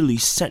is literally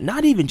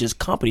not even just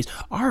companies.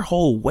 Our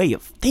whole way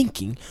of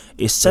thinking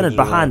is centered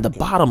behind the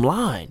bottom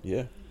line.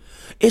 Yeah.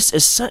 It's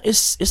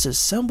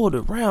assembled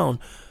around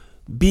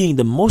being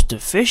the most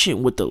efficient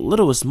with the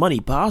littlest money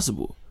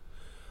possible.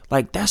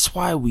 Like, that's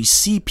why we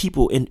see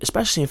people,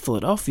 especially in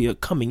Philadelphia,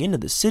 coming into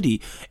the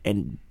city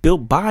and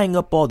buying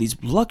up all these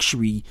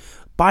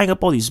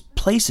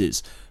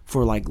places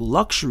for like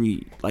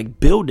luxury, like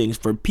buildings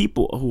for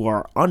people who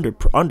are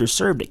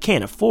underserved that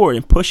can't afford,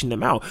 and pushing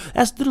them out.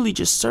 That's literally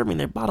just serving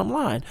their bottom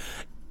line.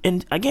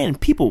 And again,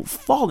 people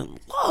fall in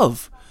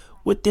love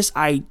with this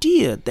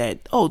idea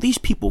that, oh, these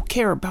people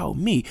care about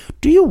me.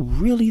 Do you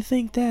really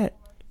think that?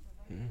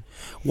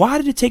 Why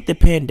did it take the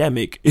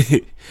pandemic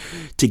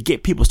to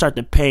get people start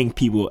to paying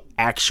people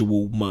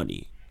actual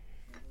money?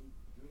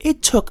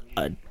 It took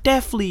a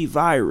deathly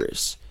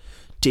virus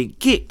to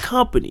get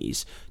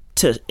companies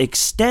to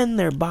extend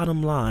their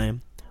bottom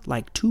line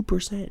like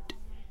 2%.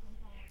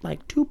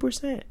 Like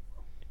 2%.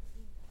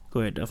 Go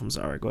ahead, Duff. I'm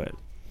sorry. Go ahead.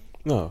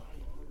 No.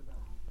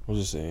 I was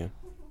just saying.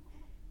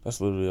 That's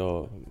literally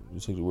all.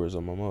 You took the words out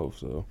of my mouth,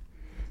 so.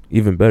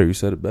 Even better. You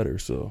said it better,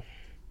 so.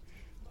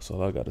 That's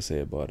all I got to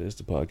say about it. It's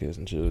the Podcast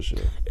and Chill Show.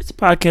 It's the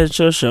Podcast and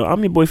Chill Show.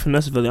 I'm your boy from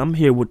Nessville. I'm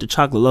here with the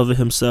chocolate lover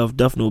himself,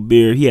 Duff No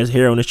Beard. He has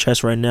hair on his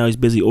chest right now. He's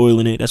busy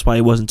oiling it. That's why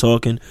he wasn't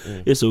talking.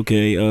 It's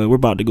okay. We're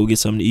about to go get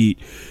something to eat.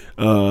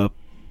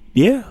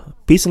 Yeah.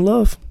 Peace and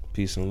love.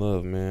 Peace and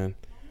love, man.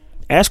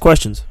 Ask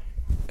questions.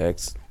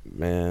 Ask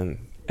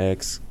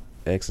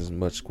as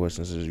much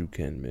questions as you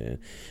can, man.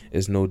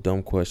 It's no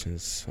dumb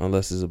questions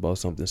unless it's about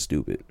something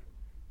stupid.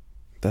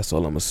 That's all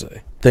I'm gonna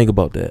say. Think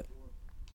about that.